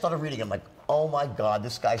soon as I started reading it, I'm like, oh my God,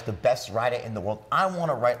 this guy's the best writer in the world. I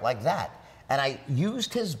want to write like that. And I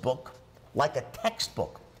used his book like a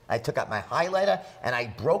textbook. I took out my highlighter and I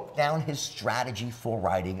broke down his strategy for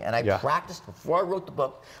writing and I practiced before I wrote the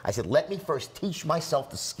book. I said, let me first teach myself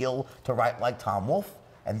the skill to write like Tom Wolfe.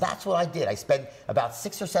 And that's what I did. I spent about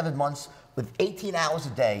 6 or 7 months with 18 hours a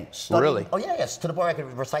day studying. Really? Oh yeah, yes. To the point I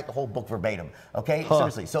could recite the whole book verbatim. Okay,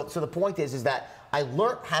 seriously. So the point is that I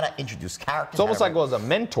learned how to introduce characters. It's almost like it was a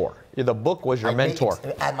mentor. The book was your mentor.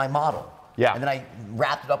 And my model. Yeah. And then I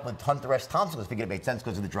wrapped it up with Hunter S. Thompson because I figured it made sense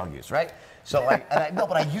because of the drug use, right? So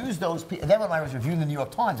but I used those. And then when I was reviewing the New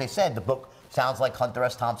York Times, they said the book sounds like Hunter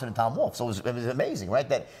S. Thompson and Tom Wolfe. So it was amazing, right?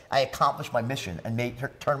 That I accomplished my mission and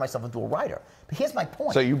turned myself into a writer. But here's my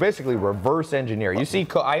point. So you basically reverse engineer. You see,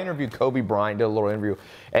 I interviewed Kobe Bryant, did a little interview,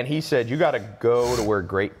 and he said you got to go to where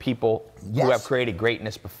great people who have created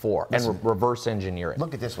greatness before and reverse engineer it. Look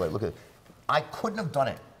at it this way. Look at it. I couldn't have done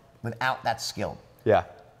it without that skill. Yeah.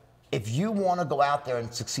 If you want to go out there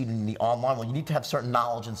and succeed in the online world, you need to have certain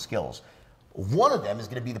knowledge and skills. One of them is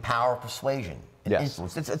going to be the power of persuasion and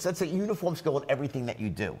influence. It's a uniform skill in everything that you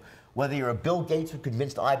do. Whether you're a Bill Gates who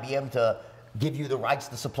convinced IBM to give you the rights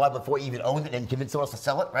to supply before you even owned it and convince someone else to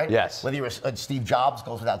sell it, right? Yes. Whether you're a Steve Jobs,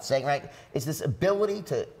 goes without saying, right? It's this ability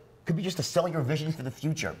could be just to sell your vision for the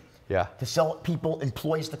future. Yeah. To sell people,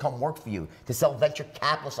 employees to come work for you, to sell venture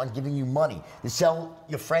capitalists on giving you money, to sell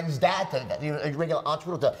your friend's dad, a regular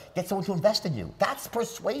entrepreneur, to get someone to invest in you. That's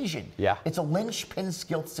persuasion. Yeah. It's a linchpin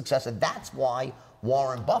skill to success, and that's why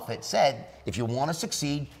Warren Buffett said, if you want to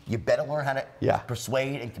succeed, you better learn how to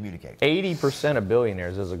persuade and communicate. 80% of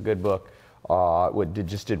billionaires is a good book.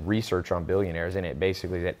 Just did research on billionaires, and it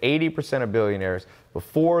basically said 80% of billionaires,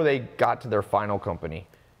 before they got to their final company,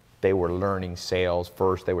 they were learning sales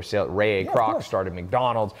first. They were Ray Kroc started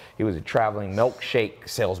McDonald's. He was a traveling milkshake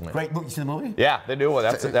salesman. Great movie. You see the movie? Yeah, they do.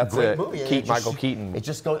 That's a great movie. Michael Keaton. It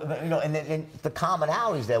just goes, and the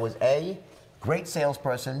commonalities there was great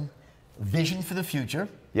salesperson, vision for the future.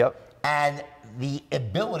 Yep. And the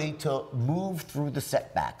ability to move through the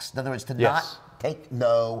setbacks. In other words, to not take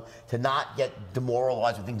no, to not get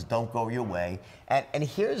demoralized when things don't go your way. And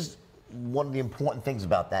here's one of the important things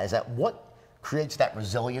about that is that what creates that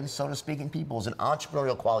resilience, so to speak, in people is an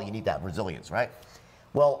entrepreneurial quality. You need that resilience, right?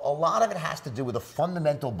 Well, a lot of it has to do with a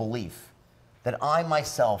fundamental belief that I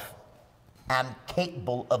myself am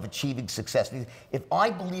capable of achieving success. If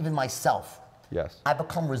I believe in myself, I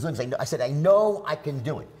become resilient. I said, I know I can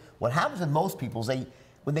do it. What happens with most people is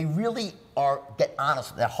when they really get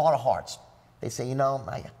honest with their heart of hearts, they say,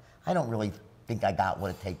 I don't really think I got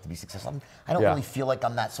what it takes to be successful. I don't really feel like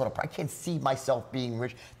I'm that sort of person. I can't see myself being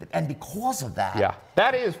rich. And because of that. Yeah,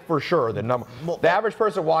 that is for sure the number. Well, the average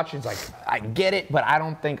person watching is like, I get it, but I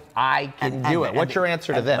don't think I can do it. What's your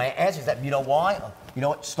answer to them? My answer is that, you know why? You know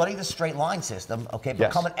what? Study the straight line system, okay?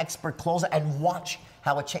 Become an expert closer and watch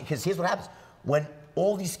how it changes. Because here's what happens. When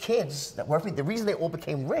all these kids that work with me, the reason they all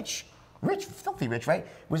became rich, filthy rich, right?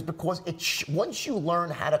 Was because once you learn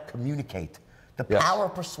how to communicate, the power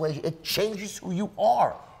of persuasion, it changes who you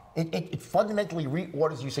are. It fundamentally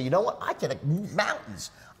reorders you. Say, you know what? I can move mountains.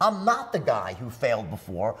 I'm not the guy who failed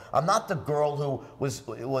before. I'm not the girl who was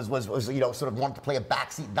you know, sort of wanted to play a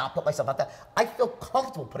backseat, not put myself out there. I feel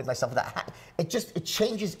comfortable putting myself in that. It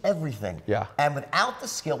changes everything. Yeah. And without the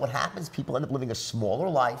skill, what happens? People end up living a smaller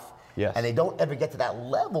life. Yes. And they don't ever get to that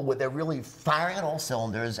level where they're really firing on all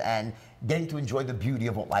cylinders and getting to enjoy the beauty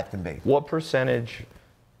of what life can be. What percentage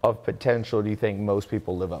of potential do you think most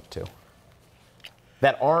people live up to?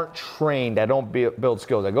 That aren't trained, that don't build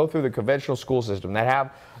skills, that go through the conventional school system, that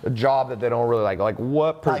have a job that they don't really like. Like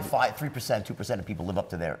what? Probably 3%, 2% of people live up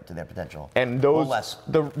to their potential. And those, or less.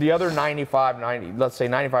 The other 90, let's say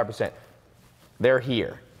 95%, they're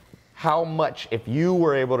here. How much, if you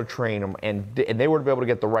were able to train them and they were to be able to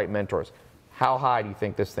get the right mentors, how high do you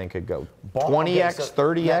think this thing could go? 20x,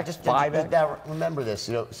 30x, 5x? Now remember this,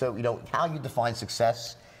 you know. So you know how you define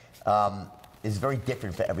success is very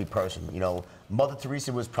different for every person. You know, Mother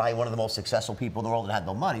Teresa was probably one of the most successful people in the world and had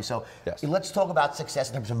no money. So let's talk about success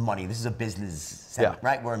in terms of money. This is a business segment,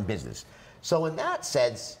 right? We're in business. So in that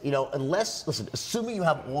sense, you know, assuming you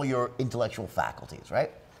have all your intellectual faculties,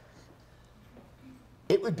 right?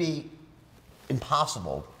 It would be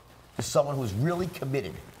impossible for someone who was really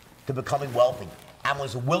committed to becoming wealthy and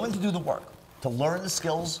was willing to do the work, to learn the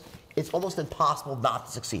skills. It's almost impossible not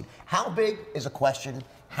to succeed. How big is a question.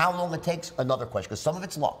 How long it takes, another question, because some of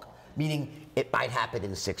it's luck, meaning it might happen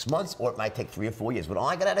in 6 months or it might take 3 or 4 years. When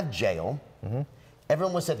I got out of jail,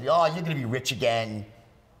 everyone was saying, oh, you're going to be rich again.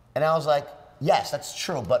 And I was like, yes, that's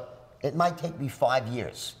true, but it might take me 5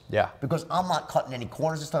 years. Yeah. Because I'm not cutting any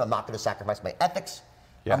corners this time. I'm not going to sacrifice my ethics.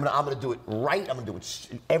 Yeah. I'm gonna do it right. I'm gonna do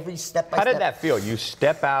it every step by step. How did that feel? You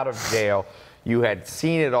step out of jail. You had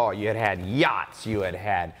seen it all. You had yachts. You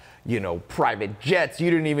had, you know, private jets.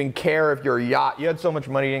 You didn't even care if your yacht. You had so much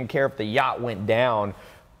money. You didn't care if the yacht went down.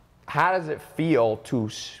 How does it feel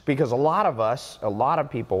because a lot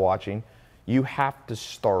of people watching, you have to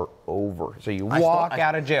start over. So you walk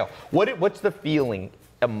out of jail. What's the feeling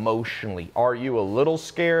emotionally? Are you a little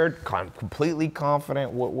scared? Completely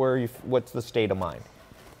confident? What's the state of mind?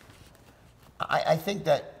 I think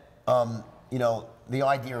that, you know, the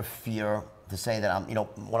idea of fear, to say that I'm, you know,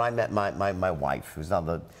 when I met my wife, who's now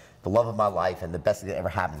the love of my life and the best thing that ever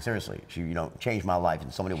happened, seriously, she, you know, changed my life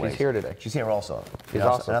in so many ways. She's here today. She's here also. She's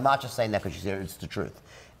awesome. And I'm not just saying that because she's here, it's the truth.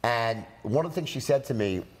 And one of the things she said to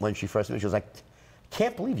me when she first met me, she was like,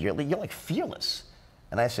 can't believe you're like fearless.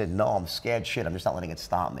 And I said, no, I'm scared shit. I'm just not letting it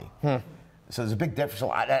stop me. So there's a big difference.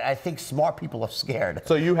 So I think smart people are scared.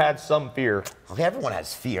 So you had some fear. Okay, everyone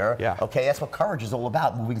has fear. Yeah. Okay, that's what courage is all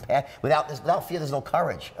about. Moving past. Without fear, there's no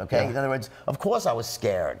courage. Okay. Yeah. In other words, of course I was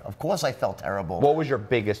scared. Of course I felt terrible. What was your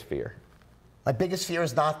biggest fear? My biggest fear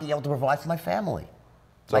is not being able to provide for my family.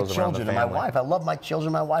 My children and my wife. I love my children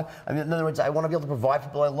and my wife. I mean, in other words, I want to be able to provide for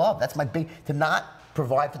people I love. That's my to not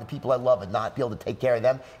provide for the people I love and not be able to take care of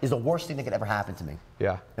them is the worst thing that could ever happen to me.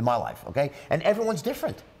 Yeah. In my life, okay? And everyone's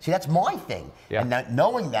different. See, that's my thing. Yeah. And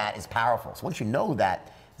knowing that is powerful. So once you know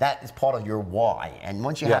that, that is part of your why. And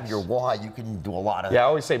once you have your why, you can do a lot of. Yeah, I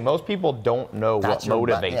always say most people don't know what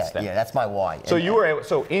motivates them. Yeah, that's my why. So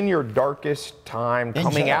so in your darkest time,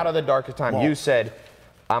 coming out of the darkest time, you said,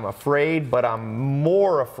 I'm afraid, but I'm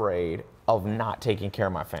more afraid of not taking care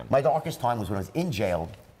of my family. My darkest time was when I was in jail,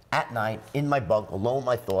 at night, in my bunk, alone with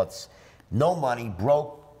my thoughts, no money,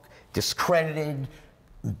 broke, discredited,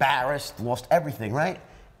 embarrassed, lost everything, right?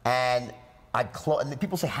 And and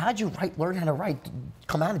people say, how'd you learn how to write,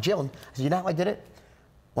 come out of jail? And I said, you know how I did it?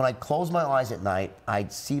 When I closed my eyes at night,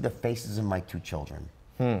 I'd see the faces of my 2 children.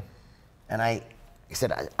 And I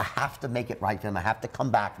said, I have to make it right for them. I have to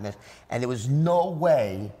come back from this. And there was no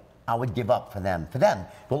way I would give up for them.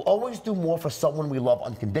 We'll always do more for someone we love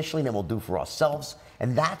unconditionally than we'll do for ourselves.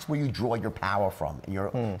 And that's where you draw your power from and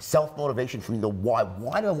your self-motivation from the why.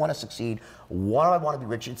 Why do I want to succeed? Why do I want to be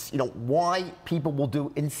rich? It's, you know, why people will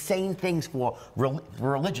do insane things for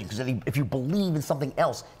religion. Because if you believe in something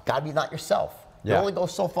else, gotta be not yourself. You only go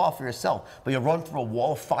so far for yourself, but you run through a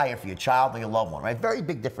wall of fire for your child or your loved one, right? Very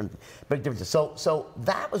big differences. So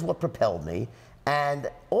that was what propelled me. And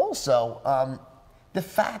also, the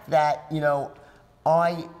fact that, you know,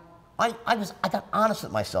 I I got honest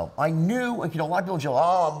with myself. I knew, like, a lot of people go,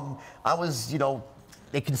 oh, I was,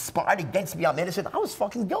 they conspired against me, I'm innocent. I was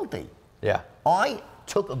fucking guilty. Yeah. I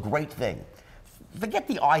took a great thing. Forget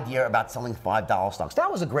the idea about selling $5 stocks.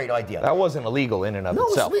 That was a great idea. That wasn't illegal in and of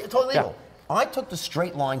itself. No, it's totally legal. Yeah. I took the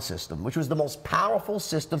straight line system, which was the most powerful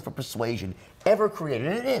system for persuasion ever created.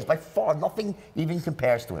 And it is, by far, nothing even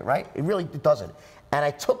compares to it, right? It really doesn't. And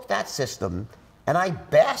I took that system and I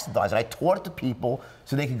bastardized it. I taught it to people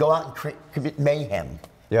so they could go out and commit mayhem.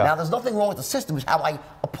 Yeah. Now, there's nothing wrong with the system. It's how I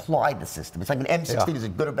applied the system. It's like an M16. Is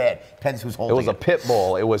it good or bad? Depends who's holding it. It was a pit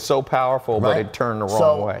bull. It was so powerful, right? But it turned the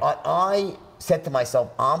wrong way. I said to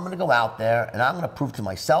myself, I'm going to go out there and I'm going to prove to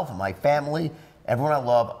myself and my family, everyone I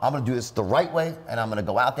love, I'm going to do this the right way, and I'm going to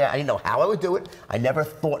go out there. I didn't know how I would do it. I never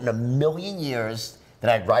thought in a million years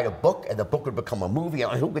that I'd write a book and the book would become a movie.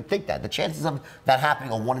 Who could think that? The chances of that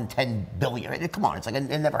happening are 1 in 10 billion. Come on, it's like it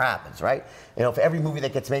never happens, right? For every movie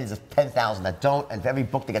that gets made, there's 10,000 that don't, and for every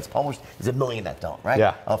book that gets published, there's 1 million that don't, right?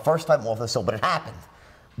 Yeah. First time author, so, but it happened.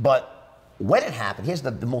 But when it happened, here's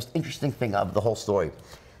the most interesting thing of the whole story.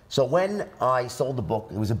 So when I sold the book,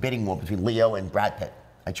 it was a bidding war between Leo and Brad Pitt.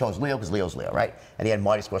 I chose Leo because Leo's Leo, right? And he had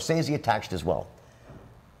Marty Scorsese attached as well.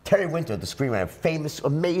 Terry Winter, the screenwriter, famous,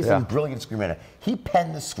 amazing, brilliant screenwriter, he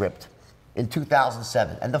penned the script in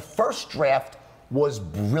 2007. And the first draft was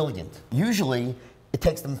brilliant. Usually, it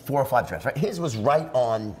takes them 4 or 5 drafts, right? His was right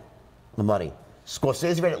on the money.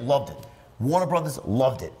 Scorsese read it, loved it. Warner Brothers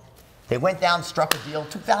loved it. They went down, struck a deal,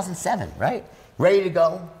 2007, right? Ready to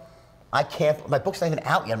go. My book's not even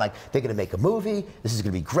out yet. I'm like, they're gonna make a movie, this is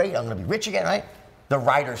gonna be great, I'm gonna be rich again, right? The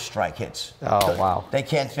writer's strike hits. Oh, wow. They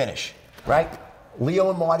can't finish, right? Leo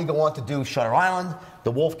and Marty go on to do Shutter Island.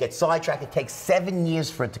 The Wolf gets sidetracked. It takes 7 years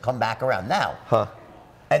for it to come back around now.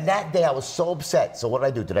 And that day I was so upset. So what did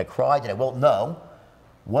I do? Did I cry? Did I? Well, no.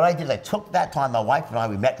 What I did is I took that time, my wife and I,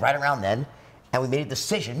 we met right around then, and we made a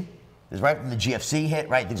decision. It was right when the GFC hit,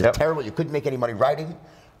 right? Things were terrible. You couldn't make any money writing.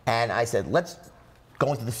 And I said, let's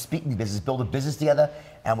go into the speaking business, build a business together.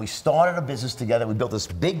 And we started a business together. We built this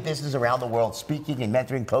big business around the world, speaking and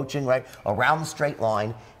mentoring, coaching, right? Around the straight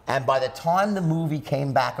line. And by the time the movie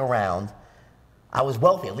came back around, I was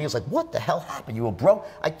wealthy. And Leo's like, what the hell happened? You were broke?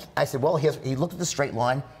 I said, well, he looked at the straight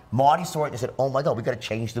line. Marty saw it and said, oh my God, we got to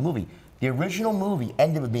change the movie. The original movie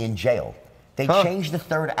ended with me in jail. They changed the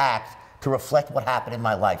 3rd act to reflect what happened in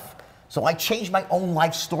my life. So I changed my own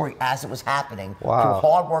life story as it was happening through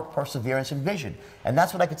hard work, perseverance, and vision. And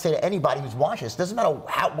that's what I could say to anybody who's watching this. It doesn't matter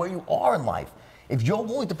where you are in life. If you're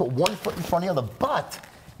willing to put one foot in front of the other, but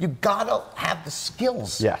you gotta have the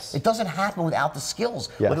skills. Yes. It doesn't happen without the skills.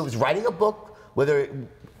 Yes. Whether it was writing a book, whether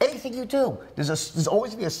anything you do, there's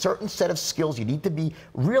always be a certain set of skills you need to be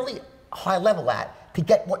really high level at to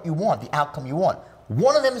get what you want, the outcome you want.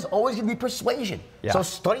 One of them is always going to be persuasion. Yeah. So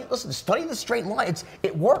study the straight line.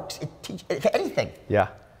 It works. It teaches anything. Yeah.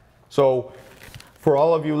 So for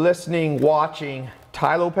all of you listening, watching,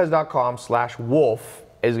 tailopez.com/wolf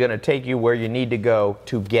is going to take you where you need to go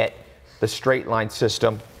to get the straight line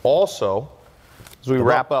system. Also, as we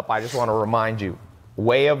wrap up, I just want to remind you,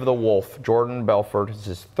 Way of the Wolf, Jordan Belfort, is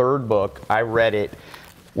his 3rd book. I read it.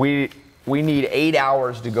 We need 8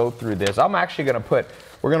 hours to go through this. I'm actually going to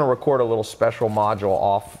we're going to record a little special module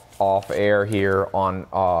off air here on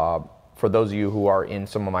for those of you who are in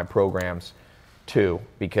some of my programs too,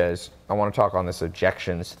 because I want to talk on this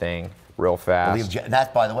objections thing real fast.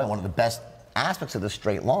 That's, by the way, one of the best aspects of the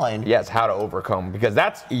straight line. Yes, how to overcome, because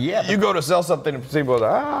that's, you go to sell something and people go,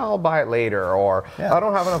 I'll buy it later, or I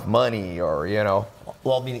don't have enough money, or,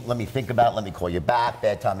 Well, let me think about it. Let me call you back.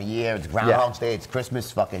 Bad time of year. It's Groundhog's Day. It's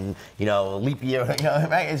Christmas. Fucking, leap year.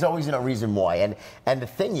 Right? There's always a reason why. And the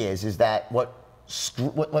thing is that what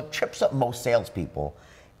trips up most salespeople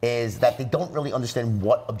is that they don't really understand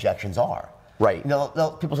what objections are. Right.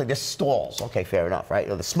 People say there's stalls. Okay, fair enough, right?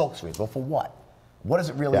 The smoke screens. Well, for what? What is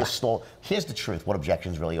it really a stall? Here's the truth. What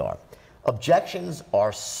objections really are. Objections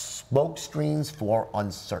are smoke screens for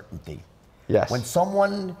uncertainty. Yes. When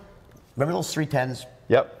someone, remember those 310s?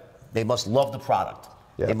 Yep. They must love the product.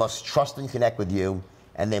 Yep. They must trust and connect with you,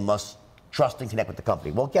 and they must trust and connect with the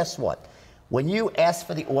company. Well, guess what? When you ask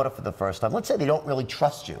for the order for the first time, let's say they don't really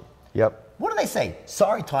trust you. Yep. What do they say?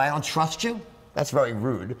 Sorry, Ty, I don't trust you. That's very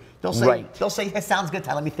rude. They'll say, hey, sounds good,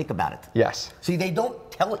 Ty, let me think about it. Yes. See, they don't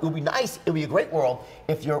tell it. It would be nice, it would be a great world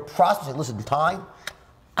if your prospect said, listen, Ty,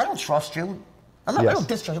 I don't trust you. I'm not, I don't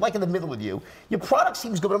discharge. I'm like in the middle with you. Your product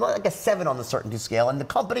seems good, but I'm like a 7 on the certainty scale. And the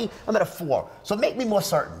company, I'm at a 4. So make me more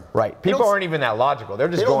certain. Right. People aren't even that logical. They're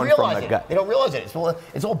just going from the gut. They don't realize it. It's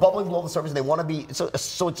all bubbling below the surface. They want to be, so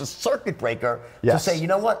it's a circuit breaker to say, you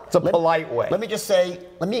know what? It's a polite way. Let me just say,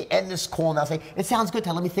 let me end this call now. Say, it sounds good,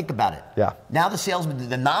 Ted. Let me think about it. Yeah. Now the salesman,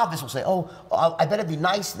 the novice will say, oh, I better be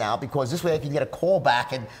nice now because this way I can get a call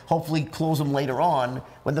back and hopefully close them later on.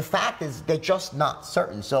 When the fact is, they're just not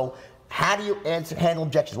certain. So how do you handle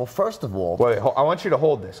objections? Well, first of all... Wait, I want you to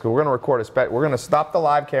hold this, because we're going to record we're going to stop the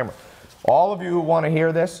live camera. All of you who want to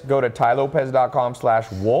hear this, go to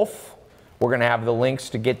tailopez.com/wolf. We're going to have the links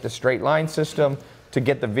to get the straight line system, to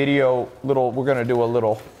get the video we're going to do a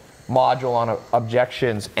little module on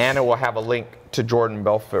objections, and it will have a link to Jordan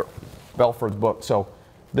Belfort's book. So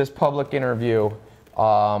this public interview,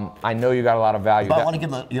 I know you got a lot of value. But I want to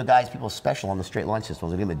give your guys people special on the straight line system.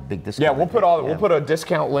 We'll give them a big discount. Yeah, we'll put a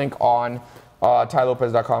discount link on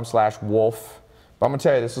tailopez.com/wolf. But I'm gonna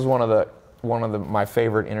tell you, this is one of my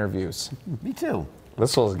favorite interviews. Me too.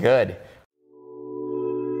 This was good.